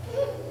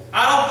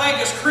 I don't think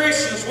as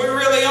Christians we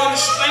really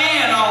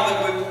understand all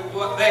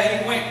that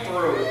he went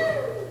through.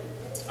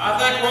 I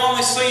think we're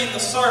only seeing the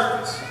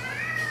surface.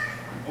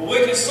 Well,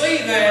 we can see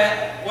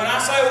that. When I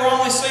say we're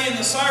only seeing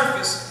the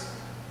surface,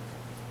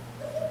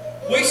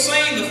 we've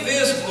seen the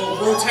physical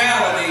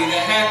brutality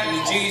that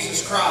happened to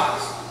Jesus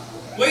Christ.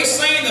 We've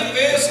seen the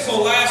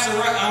physical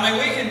laceration. I mean,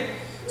 we can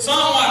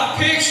somewhat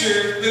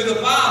picture through the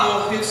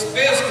Bible his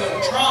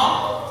physical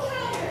trauma.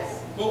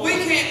 But we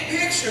can't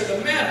picture the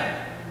mental.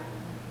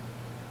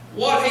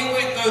 What he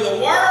went through. The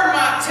Word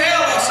might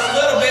tell us a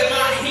little bit,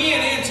 might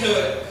hint into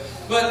it.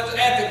 But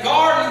at the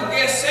Garden of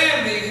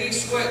Gethsemane, he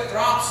sweat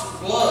drops of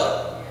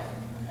blood.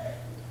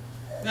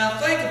 Now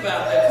think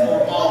about that for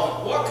a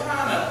moment.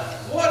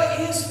 What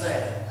is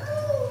that?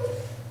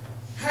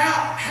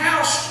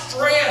 How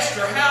stressed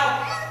or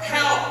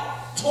how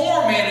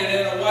tormented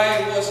in a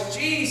way was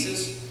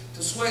Jesus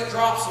to sweat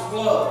drops of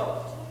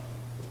blood?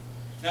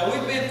 Now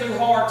we've been through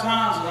hard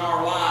times in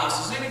our lives.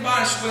 Does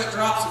anybody sweat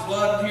drops of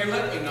blood in here?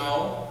 Let me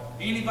know.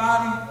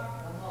 Anybody?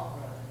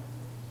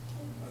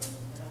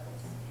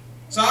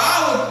 So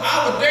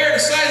I would dare to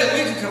say that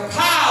we could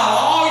compile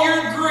all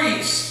your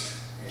griefs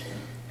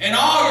and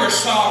all your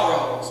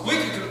sorrows. We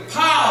could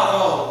compile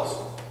those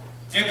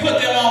and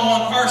put them on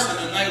one person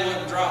and they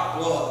wouldn't drop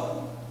blood.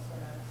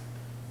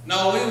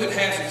 No, we would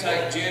have to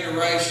take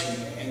generation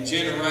and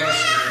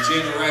generation and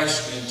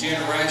generation and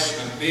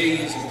generation of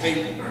billions of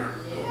people,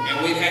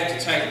 and we'd have to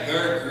take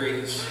their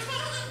griefs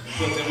and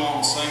put them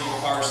on a single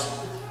person.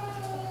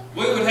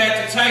 We would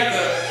have to take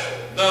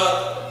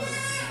the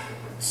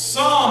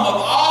sum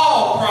of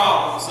all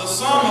problems, the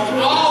sum of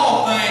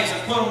all things,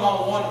 and put them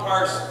on one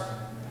person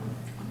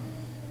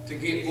to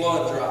get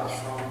blood drops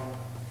from them.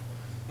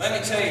 Let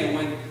me tell you,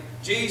 when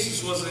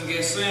Jesus was in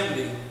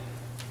Gethsemane,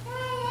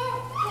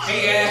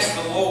 he asked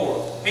the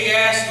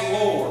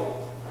Lord,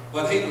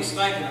 but he was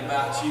thinking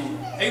about you.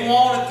 He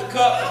wanted the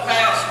cup to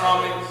pass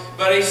from him,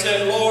 but he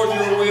said, Lord,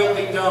 your will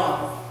be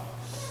done.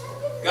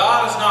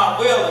 God is not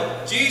willing.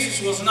 Jesus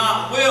was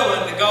not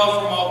willing to go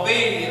from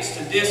obedience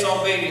to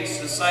disobedience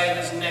to save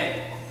his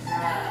neck.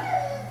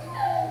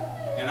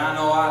 And I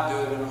know I'd do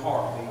it in a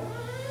heartbeat.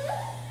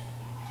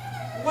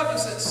 What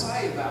does it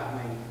say about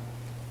me?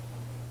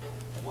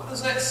 What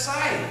does that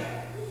say?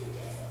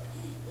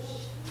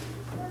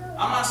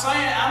 I'm not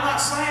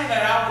saying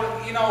that I would,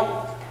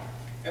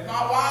 if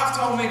my wife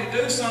told me to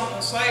do something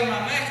to save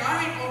my neck,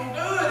 I ain't going to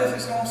do it if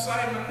it's going to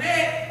save my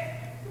neck.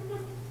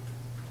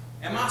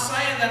 Am I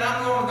saying that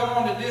I'm going to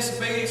go into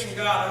disobedience from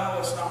God? No,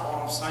 that's not what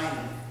I'm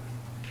saying.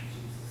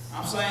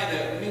 I'm saying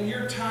that when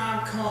your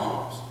time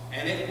comes,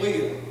 and it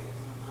will,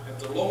 if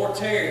the Lord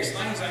tarries,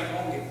 things ain't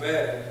going to get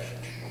better.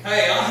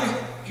 Hey,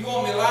 you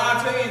want me to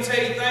lie to you and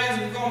tell you things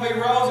are going to be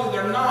rosy?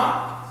 They're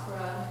not.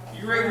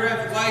 You read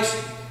Revelation,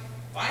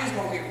 things are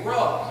going to get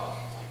rough.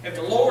 If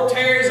the Lord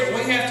tarries and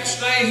we have to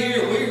stay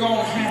here, we're going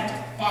to have to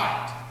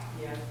fight.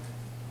 Yeah.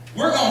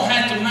 We're going to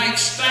have to make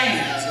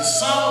stands. And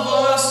some of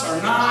us are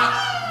not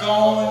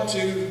going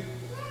to,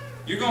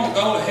 you're going to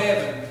go to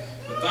heaven,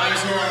 but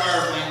things here on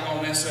earth ain't going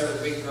to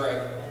necessarily be great.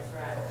 That's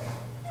right.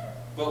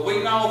 But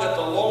we know that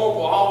the Lord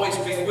will always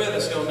be with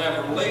us. He'll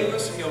never leave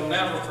us. He'll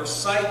never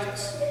forsake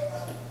us.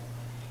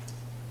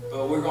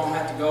 But we're going to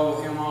have to go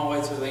with him all the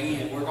way to the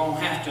end. We're going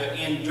to have to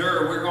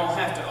endure. We're going to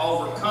have to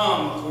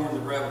overcome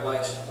according to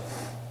Revelation.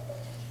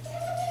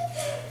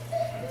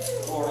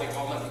 Lord ain't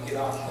going to let me get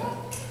off that.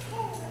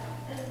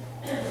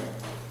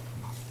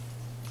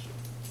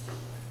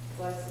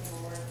 Bless the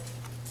Lord.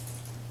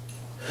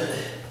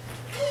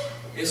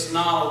 It's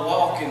not a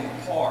walk in the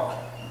park,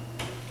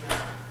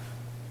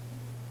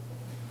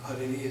 but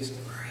it is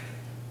great.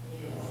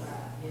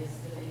 Yes,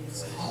 it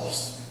is.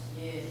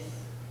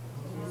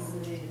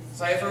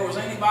 Say, if there was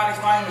anybody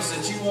famous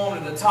that you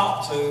wanted to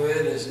talk to,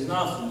 it is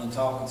nothing to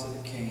talking to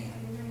the King.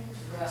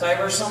 Say, if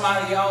there's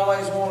somebody you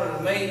always wanted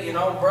to meet, you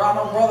know, I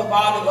know Brother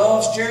Bobby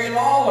loves Jerry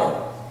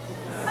Lawler.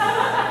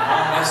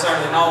 I don't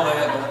necessarily know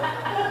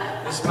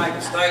that, but just make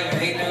a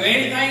statement. He'd do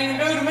anything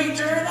to do to meet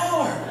Jerry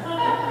Lawler.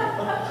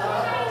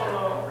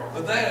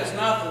 But that is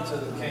nothing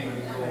to the King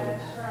of Glory.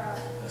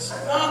 It's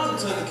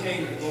nothing to the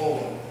King of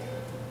Glory.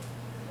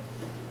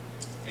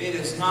 It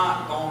is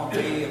not going to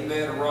be a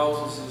bed of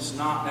roses. It's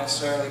not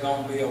necessarily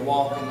going to be a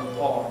walk in the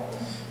park.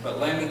 But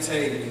let me tell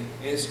you,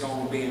 it's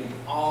going to be an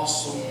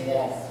awesome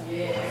walk.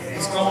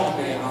 It's going to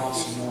be an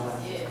awesome walk.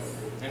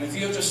 And if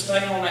you'll just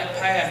stay on that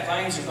path,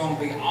 things are going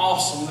to be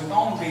awesome. They're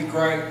going to be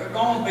great. They're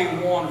going to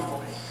be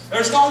wonderful.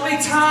 There's going to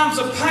be times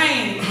of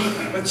pain,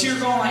 but you're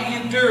going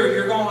to endure.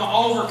 You're going to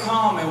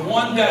overcome. And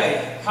one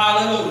day,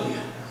 hallelujah,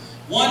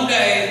 one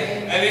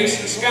day that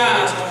eastern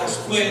sky is going to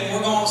split and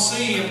we're going to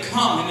see Him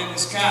coming in the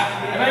sky.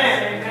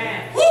 Amen.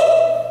 Amen.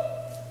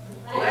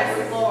 Woo!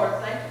 Bless the Lord.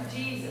 Thank you,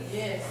 Jesus.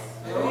 Yes.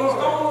 And He's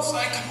going to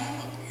say, come on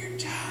up here,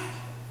 child.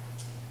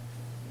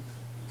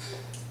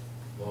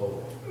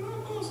 Lord.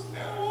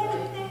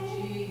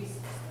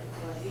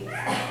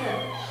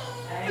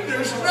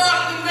 There's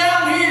nothing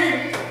down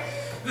here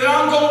that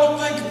I'm going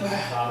to think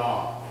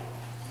about.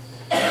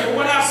 But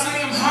when I see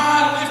Him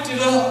high and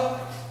lifted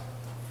up,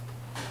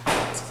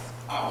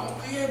 I won't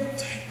be able to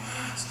take my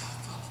eyes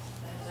off of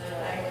Him.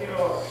 Thank you,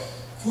 Lord.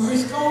 For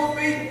He's going to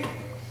be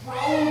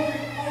rolling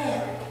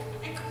before.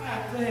 Think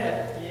about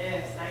that.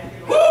 Yes, thank you,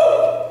 Lord.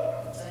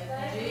 Woo!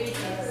 Thank you,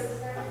 Jesus.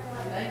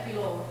 Thank you,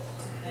 Lord.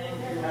 Thank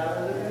you.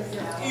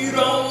 Hallelujah. You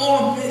don't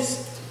want to miss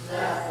it.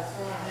 Amen.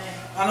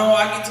 I know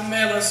I get to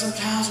meddling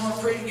sometimes when I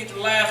preach, get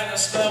to laughing and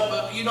stuff,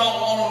 but you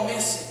don't want to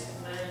miss it.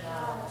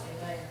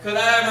 Could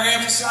I ever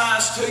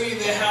emphasize to you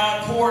that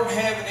how important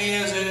heaven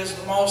is? It is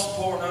the most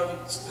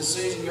important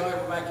decision you'll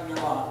ever make in your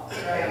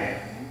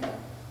life.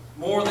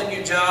 More than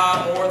your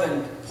job, more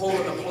than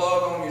pulling the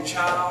plug on your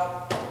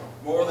child,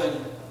 more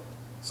than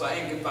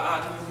saying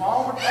goodbye to your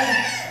mom or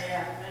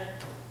dad.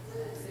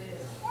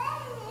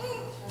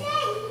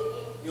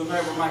 You'll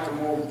never make a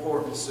more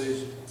important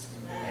decision.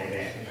 Amen.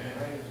 Amen.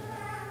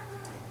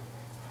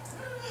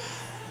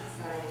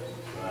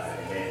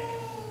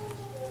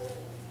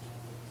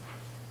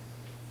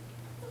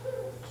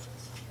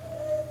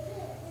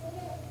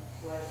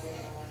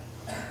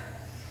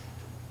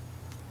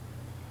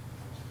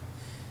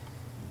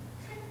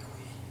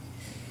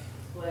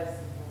 Bless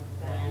him.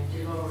 Thank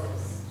you, Lord.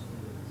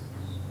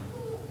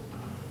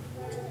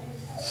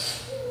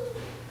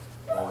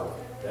 Lord,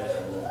 bless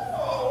the Lord.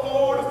 Oh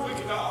Lord, if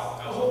we could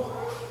all go.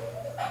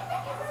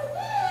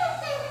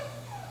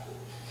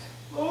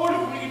 Lord, if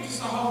we could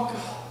just all go.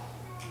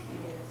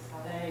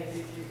 Thank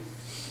you,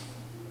 Jesus.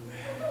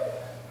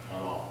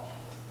 Come on.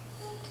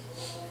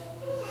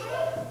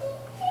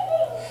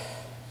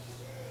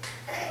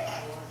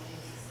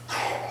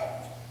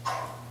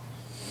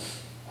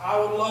 I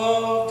would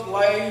love to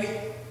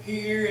lay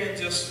here and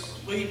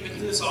just weep at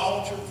this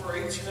altar for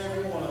each and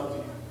every one of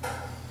you.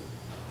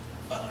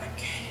 But I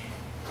can't.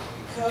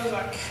 Because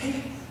I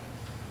can't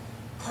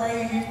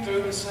pray you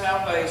through to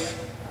salvation.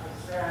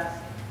 That's right.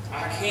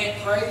 I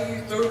can't pray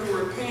you through to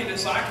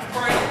repentance. I can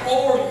pray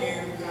for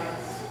you,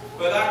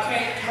 but I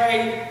can't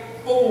pray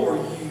for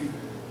you.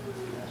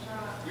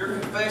 Your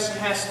confession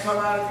has to come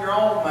out of your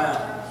own mouth.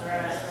 That's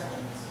right.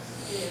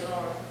 Yeah,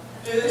 Lord.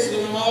 It is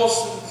the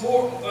most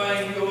important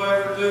thing you'll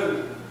ever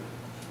do.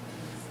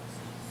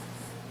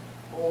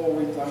 Oh,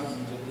 we thank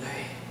you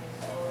today.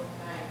 Lord,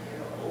 thank you,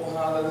 Lord. Oh,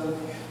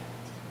 hallelujah.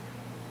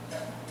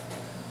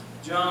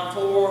 John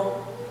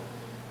 4,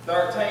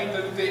 13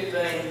 through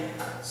 15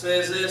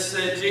 says this,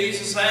 said,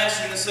 Jesus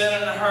answered and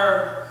said unto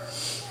her,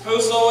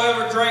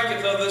 Whosoever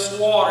drinketh of this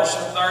water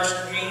shall thirst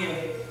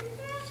again.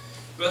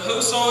 But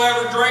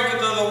whosoever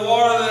drinketh of the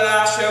water that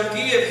I shall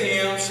give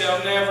him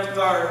shall never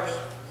thirst.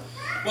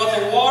 But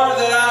the water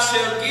that I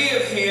shall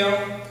give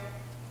him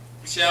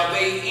shall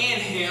be in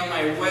him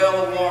a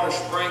well of water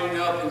springing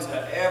up into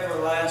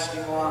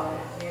everlasting life.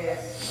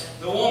 Yes.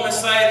 The woman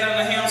saith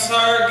unto him,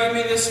 Sir, give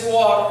me this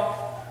water,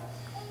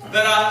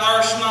 that I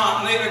thirst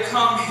not, neither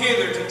come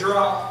hither to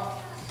draw.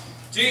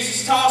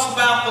 Jesus talks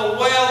about the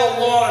well of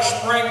water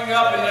springing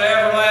up into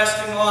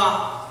everlasting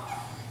life.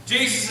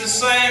 Jesus is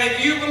saying,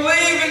 if you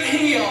believe in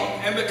Him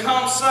and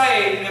become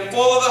saved and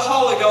full of the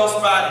Holy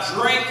Ghost by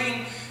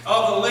drinking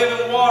of the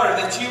living water,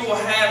 that you will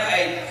have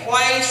a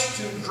place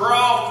to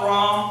draw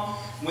from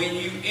when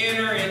you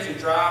enter into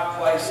dry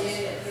places.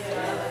 Yes.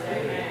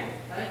 Amen.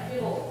 Thank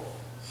you, Lord.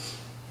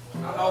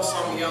 I know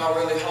some of y'all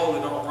really holy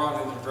don't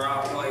run into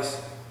dry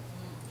places.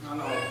 I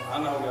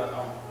know y'all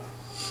don't.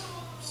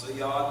 See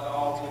y'all at the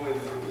altar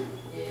with me.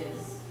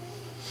 Yes.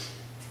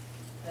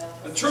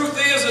 The truth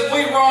is that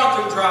we run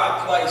through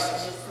dry places.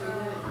 Yes,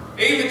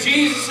 we do. Even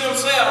Jesus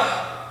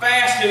Himself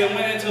fasted and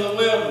went into the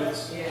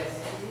wilderness. Yes.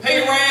 He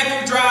ran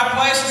through dry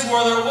places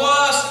where there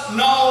was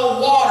no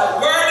water.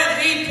 Where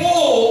did He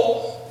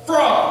pull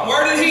from?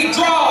 Where did He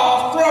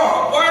draw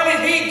from? Where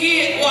did He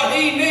get what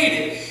He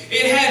needed?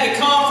 It had to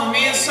come from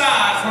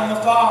inside, from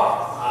the Father.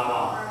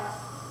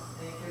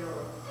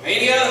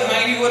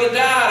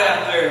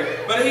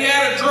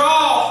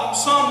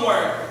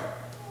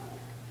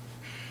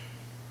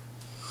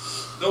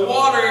 The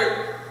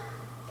water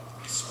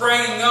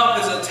springing up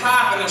is a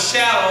type and a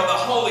shadow of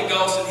the Holy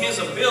Ghost and His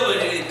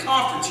ability to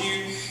comfort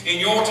you in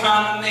your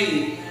time of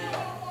need.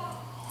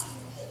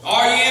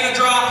 Are you in a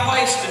dry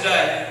place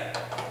today?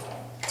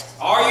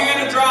 Are you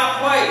in a dry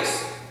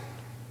place?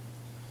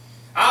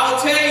 I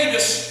will tell you to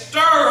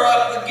stir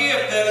up the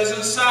gift that is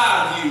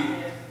inside of you.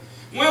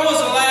 When was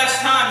the last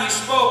time you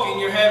spoke in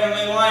your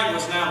heavenly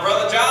language? Now,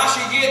 Brother Josh,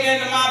 you're getting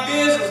into my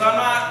business. I'm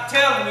not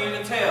telling you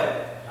to tell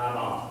it. Come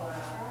on.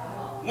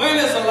 When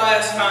is the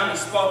last time you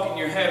spoke in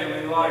your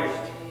heavenly language?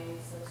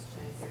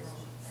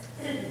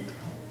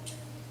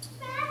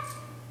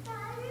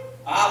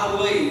 I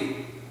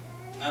believe,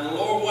 and the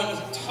Lord wouldn't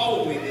have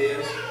told me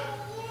this,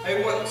 He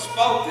wouldn't have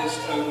spoke this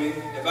to me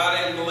if I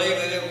didn't believe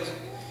that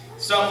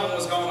something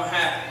was going to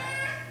happen.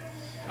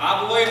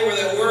 I believe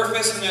that we're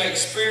fixing to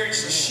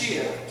experience a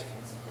shift.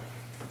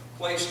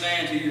 Please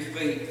stand to your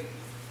feet.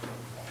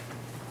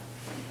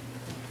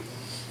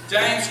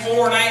 James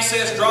 4:8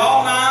 says,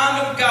 "Draw nigh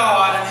unto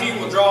God, and He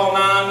will draw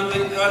nigh unto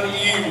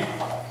you."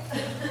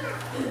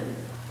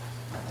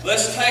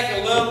 Let's take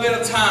a little bit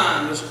of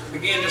time to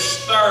begin to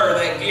stir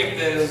that gift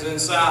that is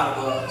inside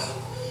of us.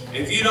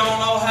 If you don't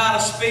know how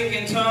to speak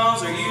in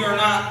tongues, or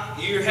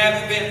you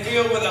haven't been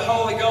filled with the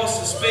Holy Ghost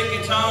to speak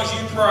in tongues,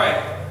 you pray.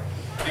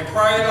 And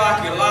pray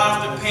like your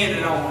life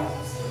depended on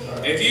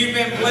it. If you've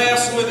been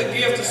blessed with the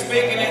gift of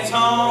speaking in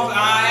tongues,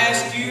 I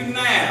ask you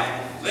now,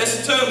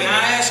 listen to me,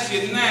 I ask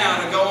you now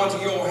to go into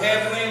your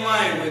heavenly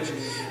language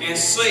and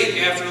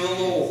seek after the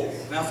Lord.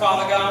 Now,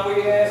 Father God,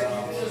 we ask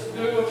you to just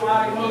do a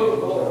mighty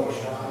move, Lord.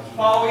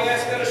 Father, we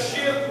ask that a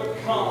shift would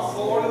come,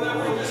 Lord, and that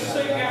we just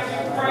seek after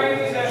you,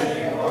 praise after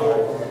you,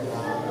 Lord.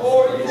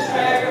 Lord, you just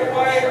have your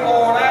way,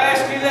 Lord. I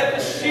ask you that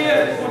the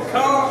shift would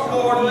come,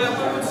 Lord, and that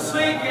we would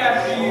seek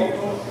after you.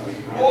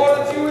 Lord,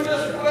 that you would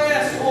just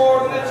bless,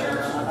 Lord, and that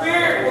your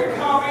Spirit would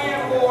come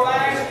in, Lord. I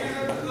ask you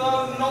that the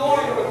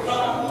anointing would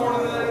come, Lord,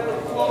 and that it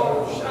would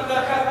flow.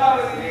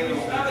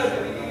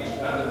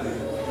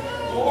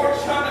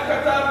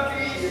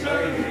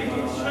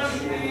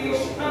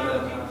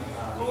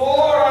 Lord,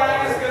 Lord, I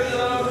ask that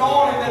the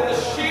anointing, that the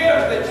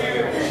shift that you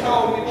have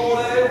showed me, Lord,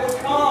 that it would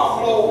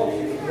come, Lord.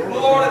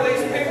 Lord, that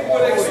these people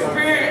would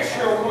experience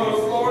your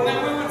move, Lord, and that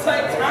we would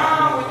take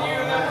time with you,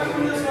 and that we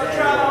would just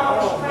try to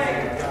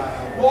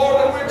understand. Lord,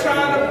 that we're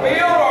trying to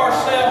build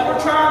ourselves,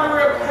 we're trying to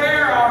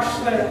repair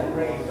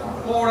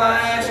ourselves. Lord, I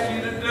ask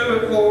you to do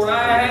it, Lord. I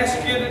ask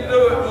you to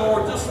do it,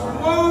 Lord. Just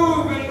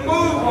move and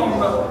move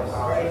on us.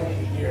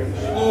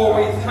 Lord,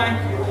 we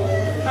thank you,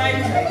 Lord. Thank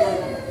you.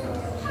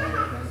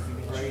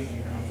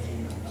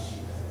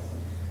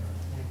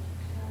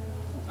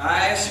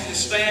 I ask you to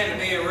stand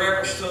and be in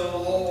reverence to the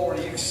Lord.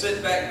 You can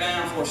sit back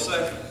down for a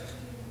second.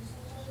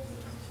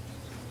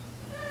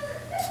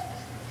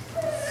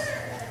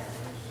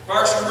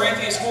 1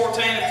 Corinthians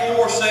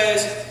 14:4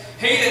 says,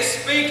 "He that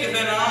speaketh in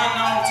an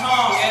unknown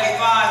tongue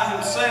edifieth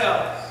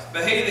himself,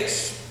 but he that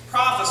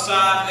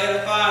prophesieth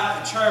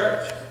edifieth the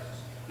church."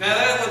 Now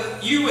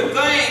you would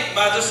think,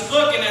 by just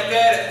looking at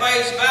that at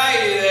face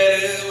value,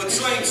 that it would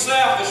seem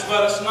selfish,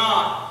 but it's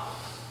not.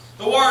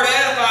 The word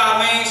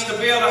edify means to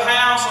build a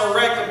house or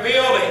erect a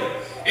building.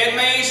 It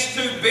means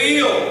to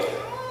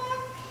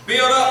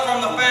build up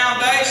from the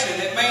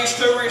foundation. It means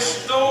to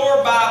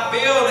restore by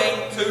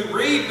building, to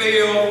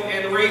rebuild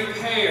and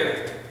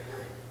repair.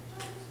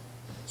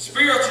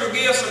 Spiritual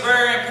gifts are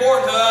very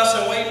important to us,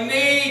 and we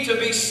need to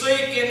be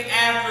seeking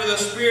after the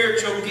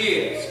spiritual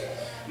gifts.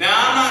 Now,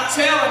 I'm not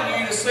telling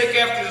you to seek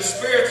after the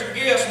spiritual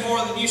gifts more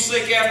than you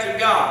seek after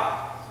God.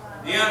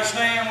 You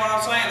understand what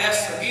I'm saying?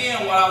 That's,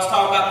 again, what I was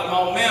talking about, the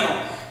momentum.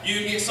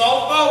 You get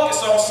so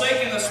focused on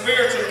seeking the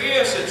spiritual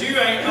gifts that you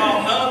ain't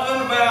thought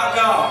nothing about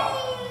God.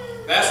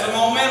 That's the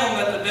momentum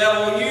that the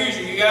devil will use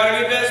you. You got to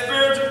get that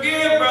spiritual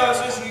gift,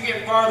 brothers and sisters, you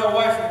get farther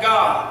away from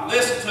God.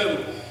 Listen to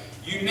me.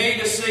 You need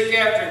to seek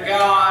after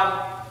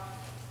God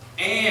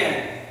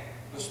and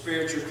the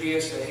spiritual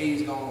gifts that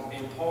He's going to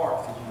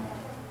impart for you.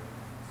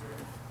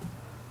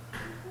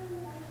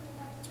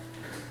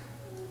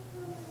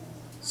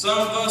 Some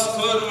of us,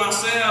 including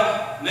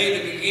myself, need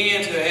to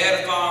begin to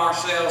edify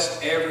ourselves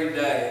every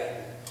day.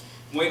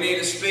 We need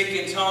to speak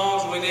in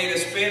tongues. We need to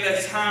spend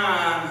a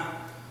time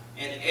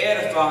in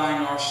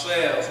edifying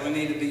ourselves. We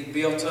need to be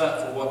built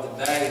up for what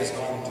the day is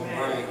going to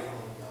bring.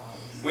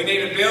 We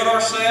need to build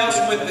ourselves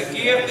with the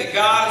gift that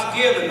God has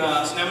given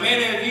us. Now,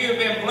 many of you have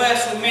been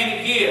blessed with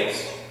many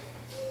gifts.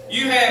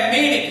 You have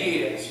many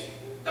gifts.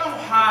 Don't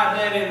hide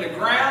that in the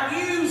ground.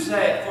 Use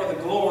that for the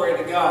glory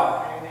of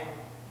God.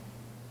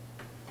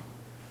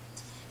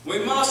 We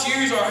must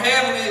use our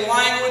heavenly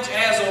language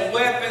as a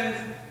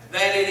weapon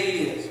that it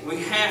is.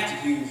 We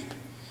have to use it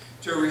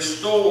to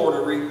restore, to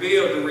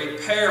rebuild, to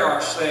repair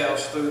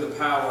ourselves through the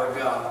power of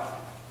God.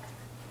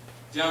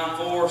 John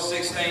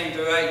 4:16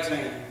 through 18.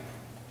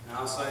 And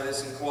I'll say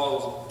this in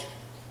closing.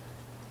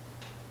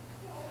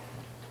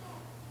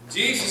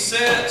 Jesus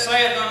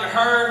saith unto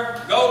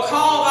her, "Go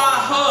call thy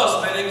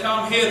husband and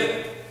come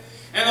hither."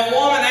 And the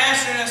woman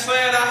answered and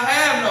said, "I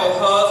have no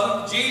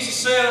husband." Jesus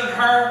said unto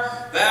her,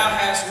 "Thou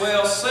hast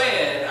well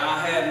said, I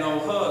have no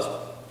husband.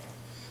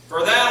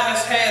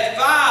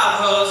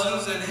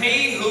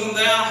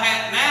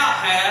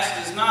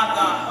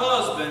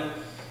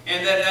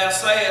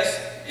 sayest,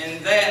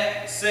 and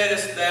that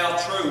saidst thou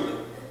truly.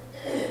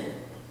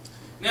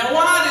 Now,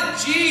 why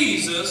did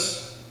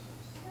Jesus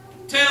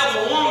tell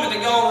the woman to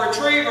go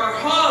retrieve her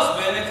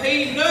husband if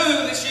he knew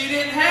that she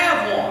didn't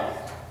have one?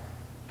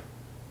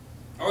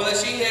 Or that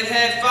she had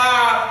had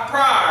 5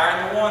 prior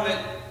and the one that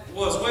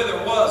was with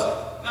her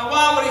wasn't? Now,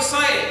 why would he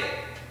say it?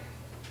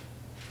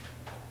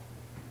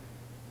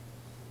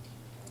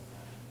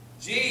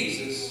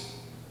 Jesus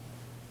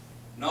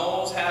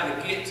knows how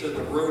to get to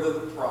the root of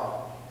the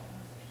problem.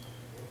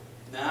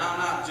 Now, I'm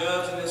not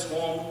judging this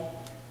woman,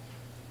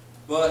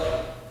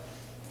 but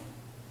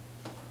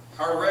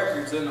her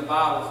record's in the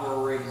Bible for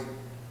a reason.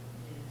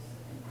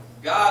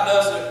 God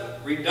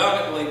doesn't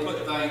redundantly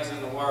put things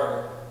in the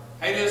Word.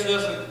 He just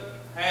doesn't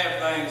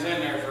have things in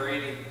there for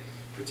any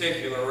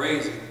particular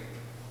reason.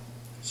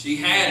 She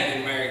had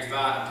been married 5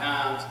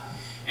 times,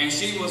 and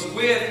she was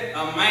with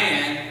a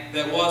man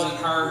that wasn't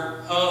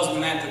her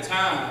husband at the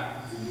time.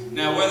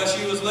 Now, whether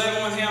she was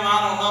living with him,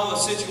 I don't know the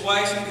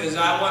situation because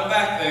I wasn't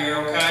back there,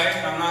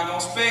 okay? I'm not going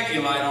to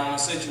speculate on the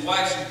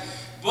situation.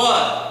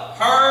 But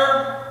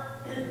her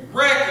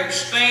record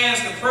stands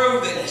to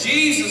prove that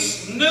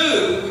Jesus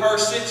knew her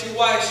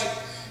situation.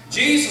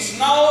 Jesus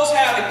knows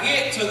how to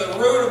get to the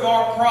root of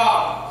our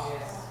problems.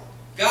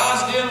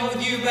 God's dealing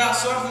with you about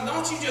something,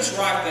 don't you just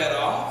write that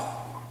off.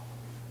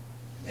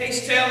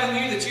 He's telling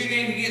you that you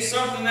need to get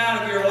something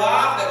out of your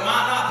life that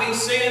might not be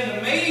sin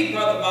to me,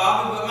 Brother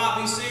Bobby, but might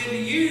be sin to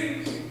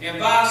you, and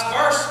vice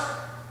versa.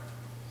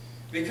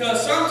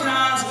 Because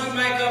sometimes we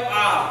make up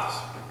idols.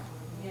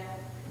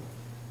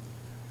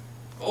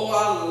 Oh,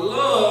 I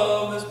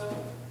love this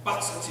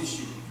box of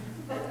tissue.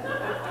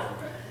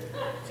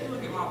 See,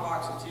 look at my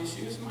box of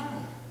tissue, it's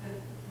mine.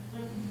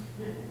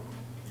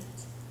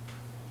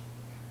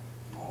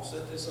 I'm going to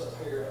set this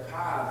up here up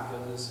high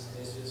because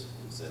it's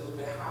set a little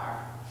bit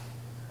higher.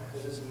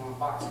 Because this is my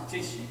box of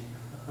tissue.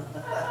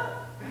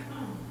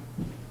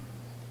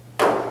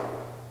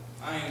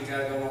 I ain't got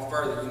to go no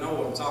further. You know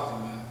what I'm talking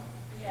about.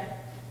 Yeah.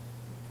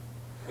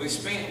 We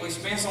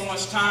spend so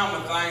much time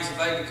with things that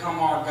they become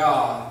our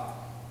God.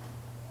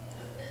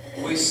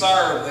 We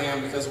serve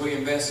them because we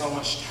invest so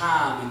much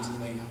time into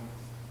them.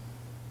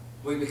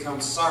 We become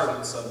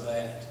servants of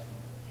that.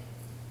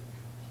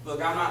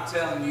 Look, I'm not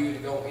telling you to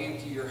go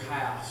empty your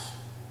house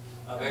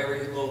of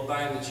every little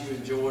thing that you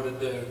enjoy to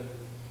do.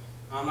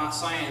 I'm not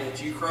saying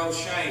that you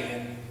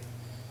crocheting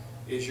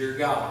is your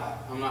God.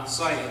 I'm not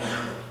saying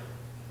that.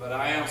 But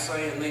I am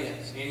saying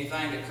this.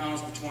 Anything that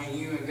comes between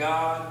you and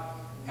God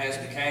has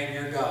become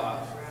your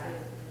God.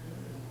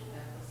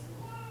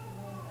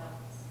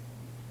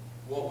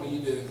 What will you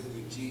do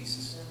with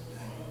Jesus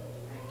today?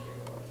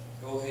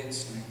 Go ahead and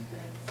stand.